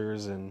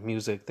structures and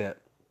music that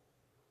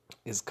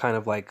is kind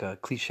of like a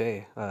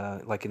cliche,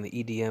 like in the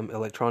EDM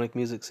electronic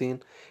music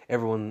scene,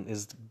 everyone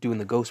is doing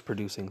the ghost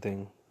producing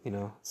thing.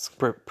 It's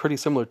pretty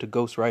similar to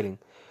ghost writing,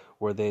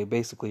 where they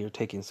basically are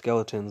taking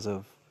skeletons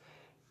of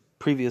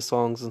previous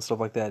songs and stuff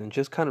like that and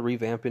just kind of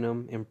revamping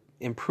them,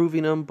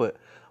 improving them, but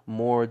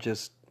more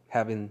just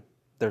having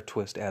their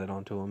twist added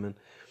onto them. And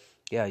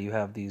yeah, you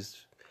have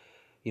these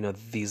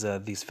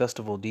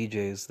festival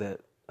DJs that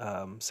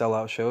sell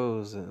out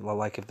shows,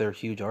 like if they're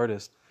huge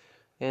artists,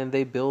 and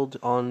they build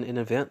on an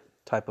event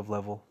type of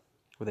level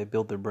where they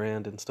build their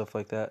brand and stuff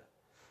like that.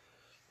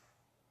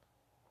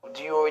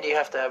 do you already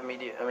have to have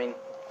media? I mean,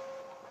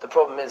 the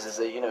problem is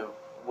that,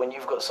 when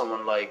you've got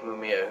someone like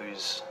Mumia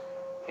who's,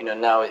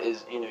 now it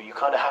is, you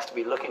kind of have to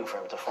be looking for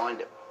him to find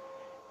him.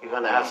 You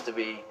kind of have to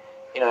be,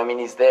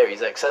 he's there,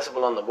 he's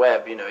accessible on the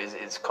web,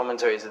 his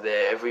commentaries are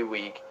there every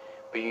week,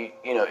 but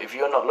if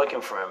you're not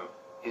looking for him,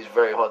 he's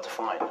very hard to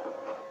find.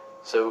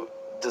 So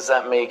does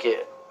that make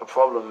it a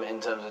problem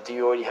in terms of, do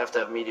you already have to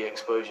have media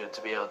exposure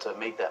to be able to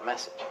make that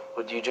message?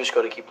 Or do you just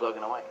got to keep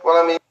plugging away?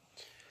 Well, I mean,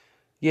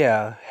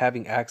 yeah,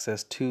 having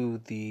access to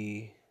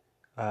the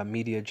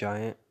media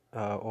giant,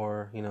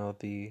 or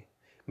the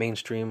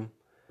mainstream,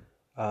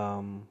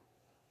 I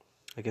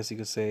guess you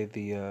could say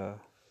the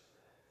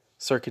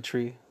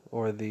circuitry,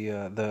 or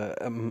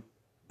a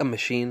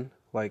machine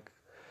like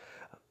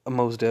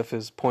Mos Def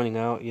is pointing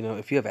out.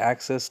 If you have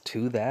access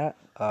to that,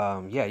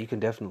 yeah, you can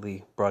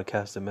definitely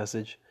broadcast a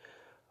message.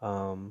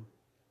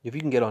 If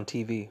you can get on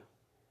TV,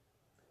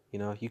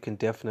 you can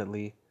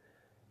definitely,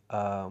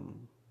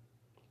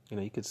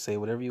 you could say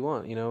whatever you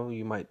want.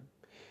 You might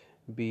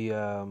be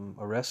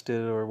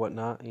arrested or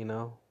whatnot.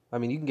 I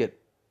mean, you can get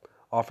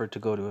offered to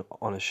go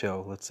on a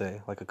show, let's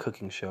say, like a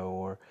cooking show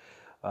or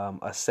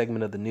a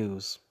segment of the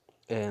news.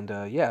 And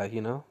yeah,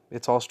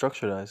 it's all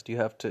structuredized. You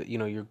have to,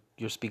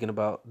 you're speaking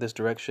about this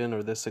direction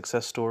or this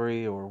success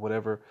story or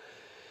whatever.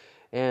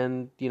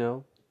 And,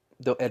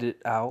 they'll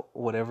edit out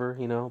whatever,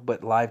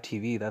 but live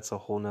TV, that's a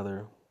whole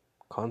nother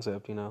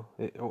concept,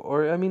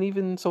 or I mean,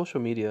 even social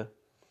media,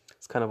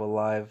 it's kind of a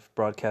live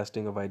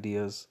broadcasting of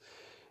ideas.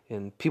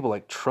 And people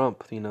like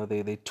Trump,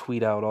 they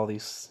tweet out all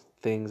these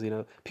things,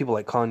 people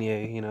like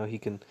Kanye, he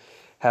can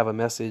have a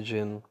message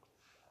and,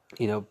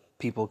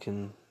 people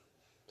can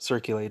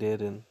circulate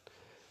it and,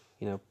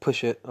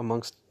 push it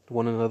amongst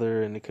one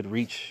another, and it could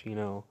reach,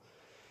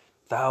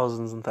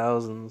 thousands and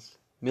thousands,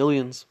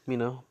 millions,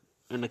 in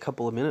a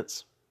couple of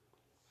minutes.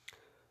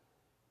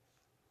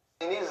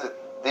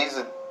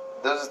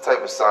 Those are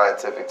type of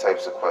scientific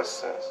types of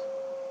questions.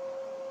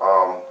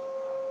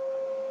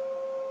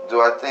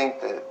 Do I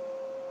think that?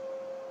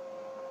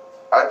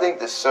 I think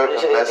that certain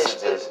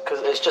messages,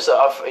 because it's just that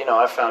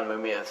I found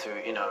Mumia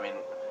through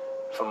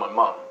from my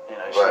mum.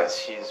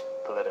 She's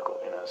political.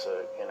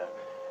 So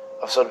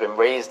I've sort of been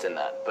raised in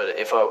that. But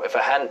if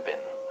I hadn't been,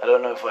 I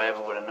don't know if I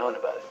ever would have known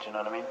about it. Do you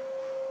know what I mean?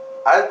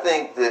 I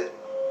think that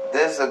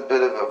there's a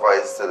bit of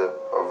advice that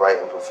a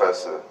writing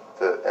professor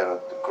and a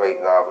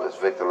great novelist,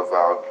 Victor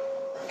Laval,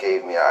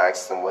 gave me. I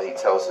asked him what he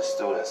tells his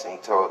students, and he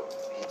told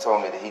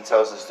me that he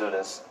tells the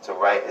students to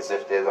write as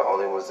if they're the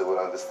only ones that would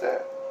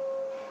understand.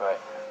 Right.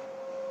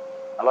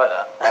 I like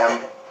that.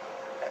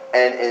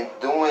 And in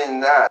doing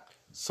that,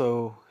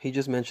 so he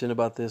just mentioned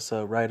about this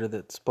writer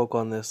that spoke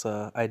on this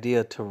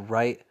idea to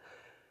write,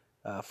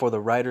 for the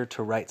writer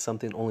to write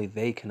something only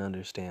they can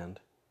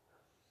understand.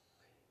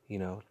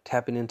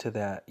 Tapping into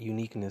that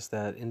uniqueness,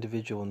 that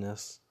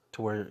individualness,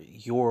 to where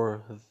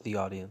you're the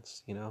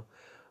audience.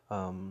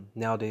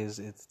 Nowadays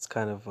it's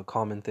kind of a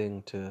common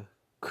thing to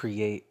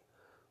create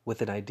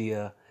with an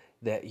idea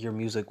that your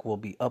music will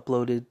be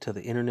uploaded to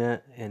the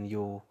internet, and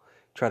you'll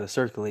try to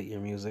circulate your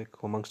music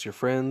amongst your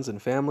friends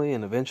and family,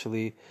 and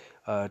eventually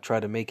try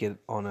to make it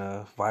on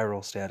a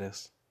viral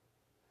status.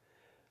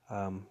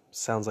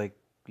 Sounds like,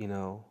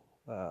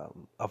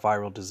 a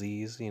viral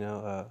disease,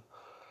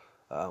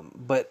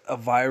 but a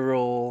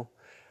viral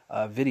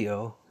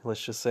video,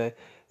 let's just say,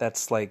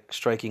 that's like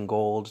striking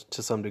gold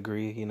to some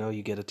degree. You know,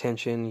 you get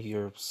attention,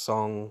 your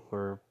song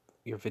or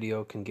your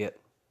video can get,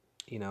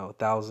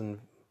 1,000,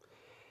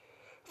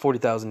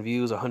 40,000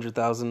 views,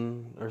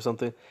 100,000 or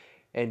something,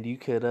 and you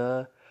could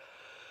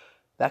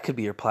that could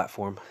be your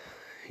platform,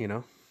 you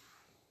know.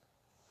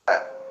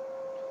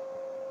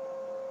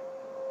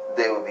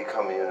 They will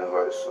become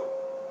universal.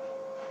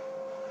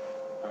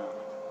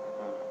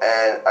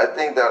 And I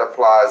think that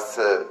applies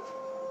to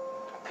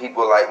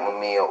people like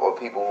Mamiya or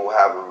people who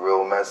have a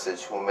real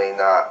message who may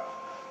not,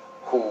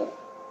 who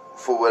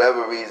for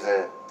whatever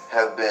reason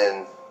have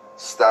been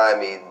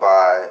stymied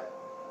by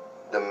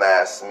the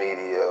mass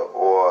media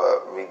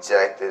or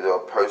rejected or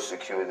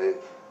persecuted,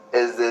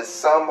 is that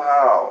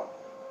somehow,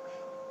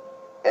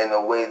 in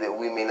a way that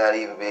we may not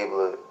even be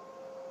able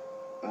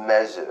to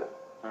measure,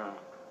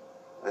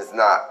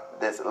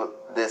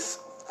 this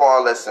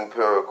far less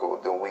empirical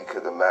than we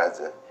could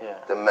imagine. Yeah.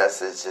 The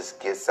message just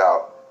gets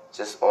out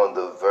just on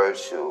the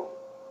virtue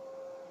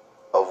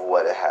of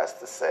what it has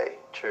to say.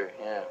 True,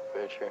 yeah,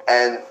 very true.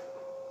 And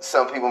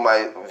some people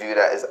might view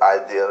that as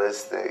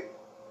idealistic,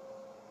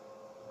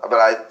 but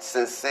I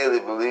sincerely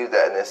believe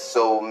that, and there's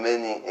so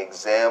many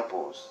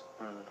examples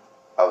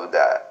of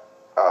that.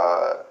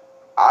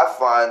 I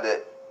find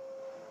that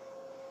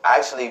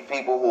actually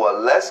people who are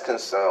less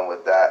concerned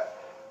with that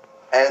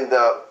end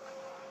up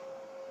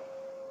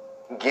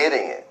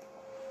getting it.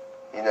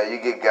 You know, you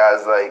get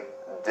guys like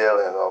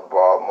Dylan or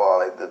Bob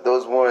Marley.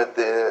 Those weren't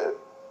that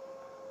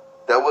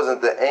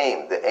wasn't the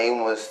aim. The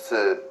aim was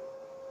to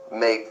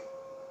make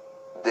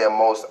their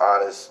most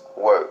honest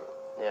work.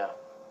 Yeah.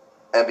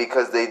 And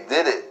because they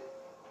did it,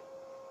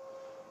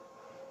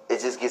 it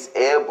just gets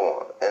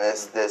airborne, and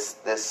there's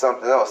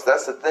something else.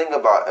 That's the thing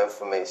about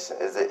information,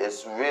 is that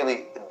it's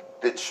really,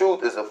 the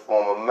truth is a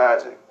form of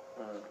magic.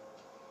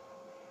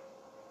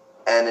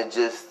 And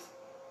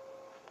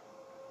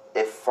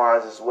it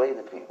finds its way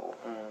to people.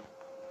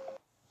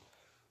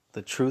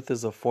 The truth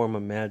is a form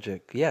of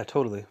magic. Yeah,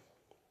 totally.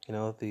 You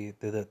know, the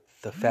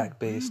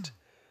fact-based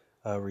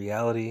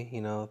reality,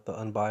 the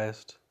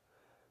unbiased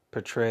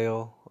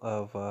portrayal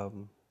of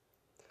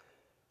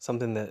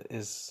something that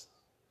is,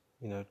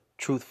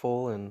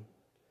 truthful and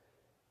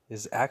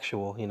is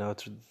actual,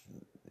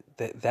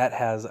 that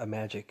has a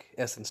magic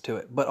essence to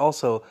it. But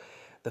also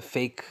the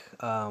fake,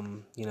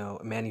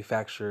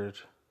 manufactured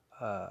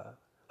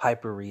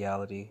hyper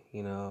reality,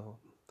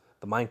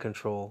 the mind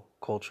control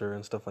culture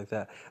and stuff like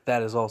that.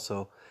 That is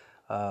also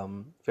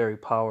very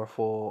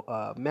powerful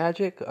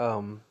magic.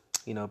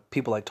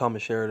 People like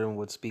Thomas Sheridan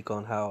would speak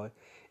on how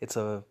it's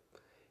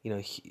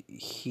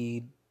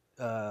he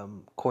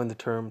coined the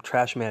term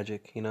trash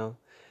magic,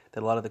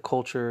 that a lot of the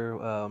culture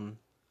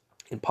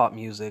in pop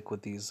music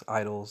with these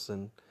idols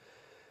and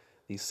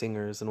these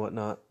singers and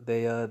whatnot,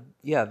 they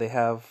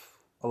have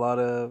a lot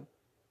of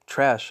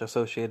trash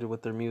associated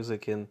with their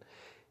music, and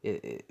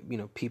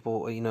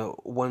people,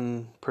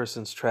 one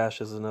person's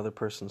trash is another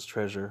person's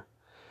treasure,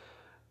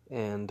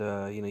 and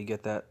you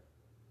get that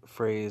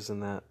phrase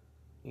and that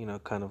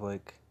kind of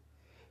like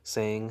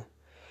saying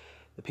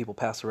that people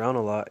pass around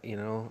a lot.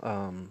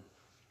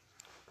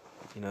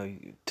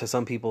 To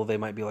some people they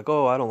might be like,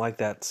 oh, I don't like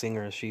that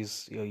singer,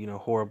 she's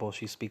horrible,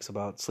 she speaks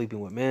about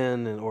sleeping with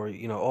men, and or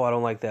oh, I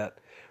don't like that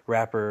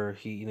rapper,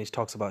 he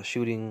talks about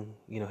shooting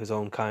his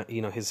own kind,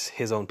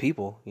 his own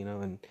people,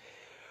 and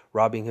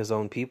robbing his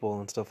own people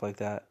and stuff like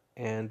that.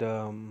 And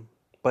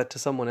but to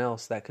someone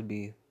else that could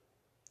be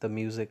the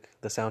music,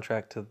 the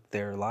soundtrack to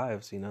their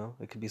lives.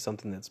 It could be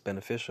something that's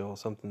beneficial,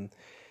 something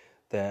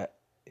that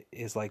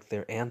is like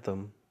their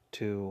anthem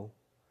to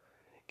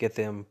get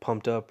them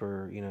pumped up,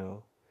 or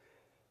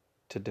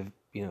to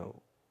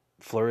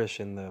flourish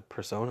in the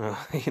persona.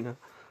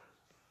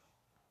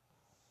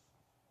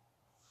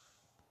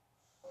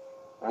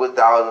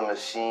 Without a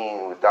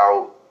machine,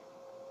 without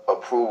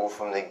approval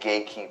from the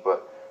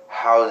gatekeeper,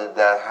 how did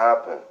that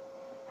happen?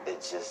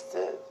 It just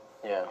did.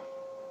 Yeah.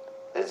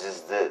 It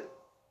just did.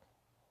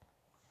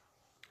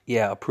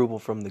 Yeah, approval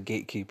from the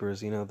gatekeepers,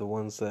 the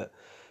ones that,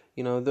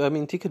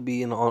 they could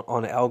be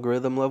on an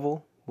algorithm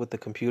level with the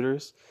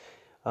computers.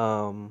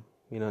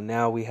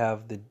 Now we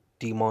have the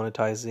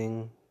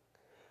demonetizing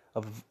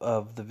of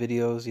the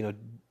videos,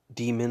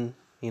 demon,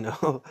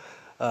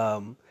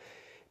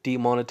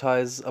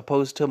 demonetize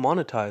opposed to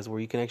monetize, where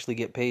you can actually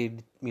get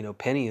paid,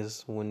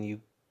 pennies when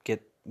you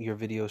get your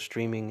video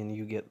streaming and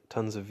you get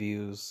tons of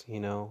views,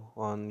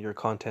 on your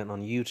content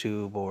on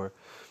YouTube or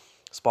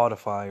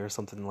Spotify or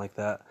something like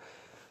that.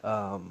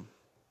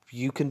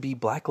 You can be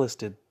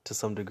blacklisted to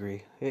some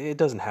degree. It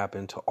doesn't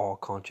happen to all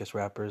conscious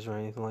rappers or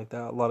anything like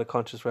that. A lot of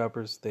conscious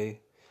rappers, they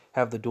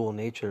have the dual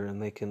nature,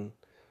 and they can,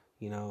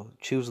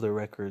 choose their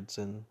records,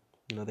 and,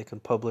 they can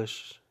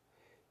publish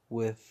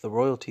with the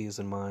royalties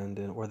in mind,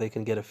 or they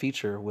can get a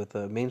feature with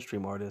a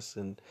mainstream artist,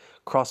 and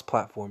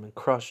cross-platform and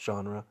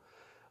cross-genre,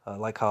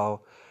 like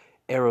how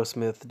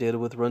Aerosmith did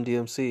with Run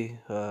DMC.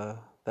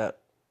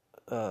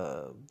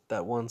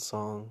 That one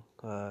song,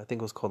 I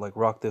think it was called like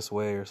Rock This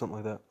Way or something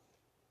like that.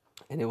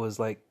 And it was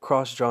like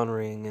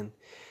cross-genring, and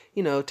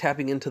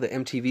tapping into the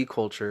MTV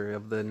culture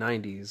of the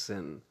 90s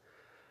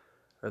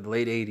or the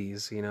late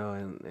 80s,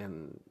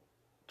 and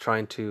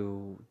trying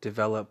to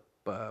develop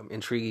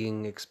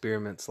intriguing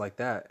experiments like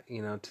that,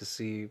 to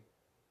see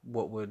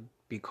what would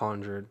be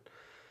conjured.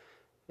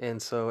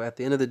 And so at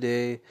the end of the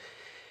day,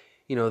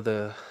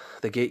 the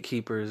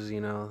gatekeepers,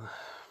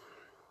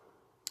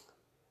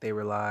 they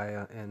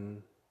rely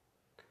and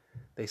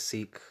they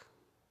seek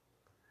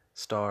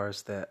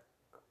stars that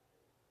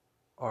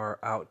are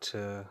out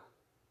to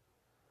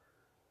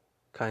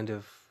kind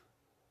of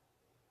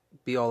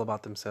be all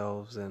about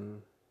themselves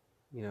and,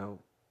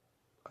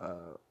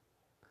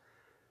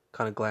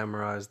 kind of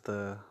glamorize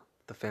the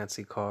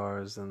fancy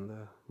cars and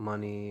the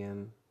money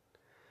and,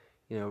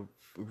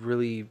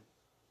 really,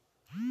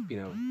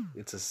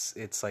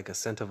 it's like a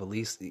scent of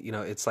elite,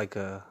 it's like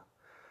a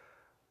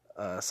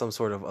some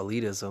sort of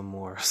elitism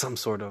or some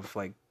sort of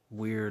like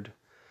weird,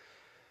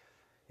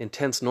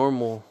 intense,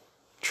 normal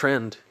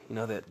trend,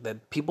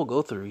 that people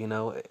go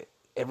through.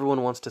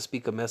 Everyone wants to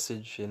speak a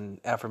message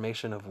and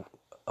affirmation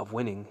of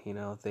winning.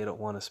 They don't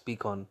want to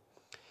speak on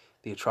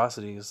the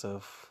atrocities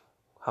of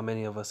how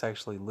many of us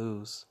actually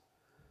lose.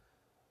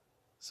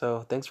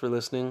 So thanks for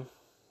listening.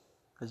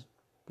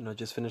 I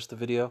just finished the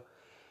video,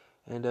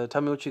 and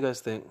tell me what you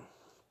guys think.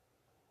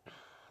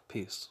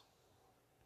 Peace.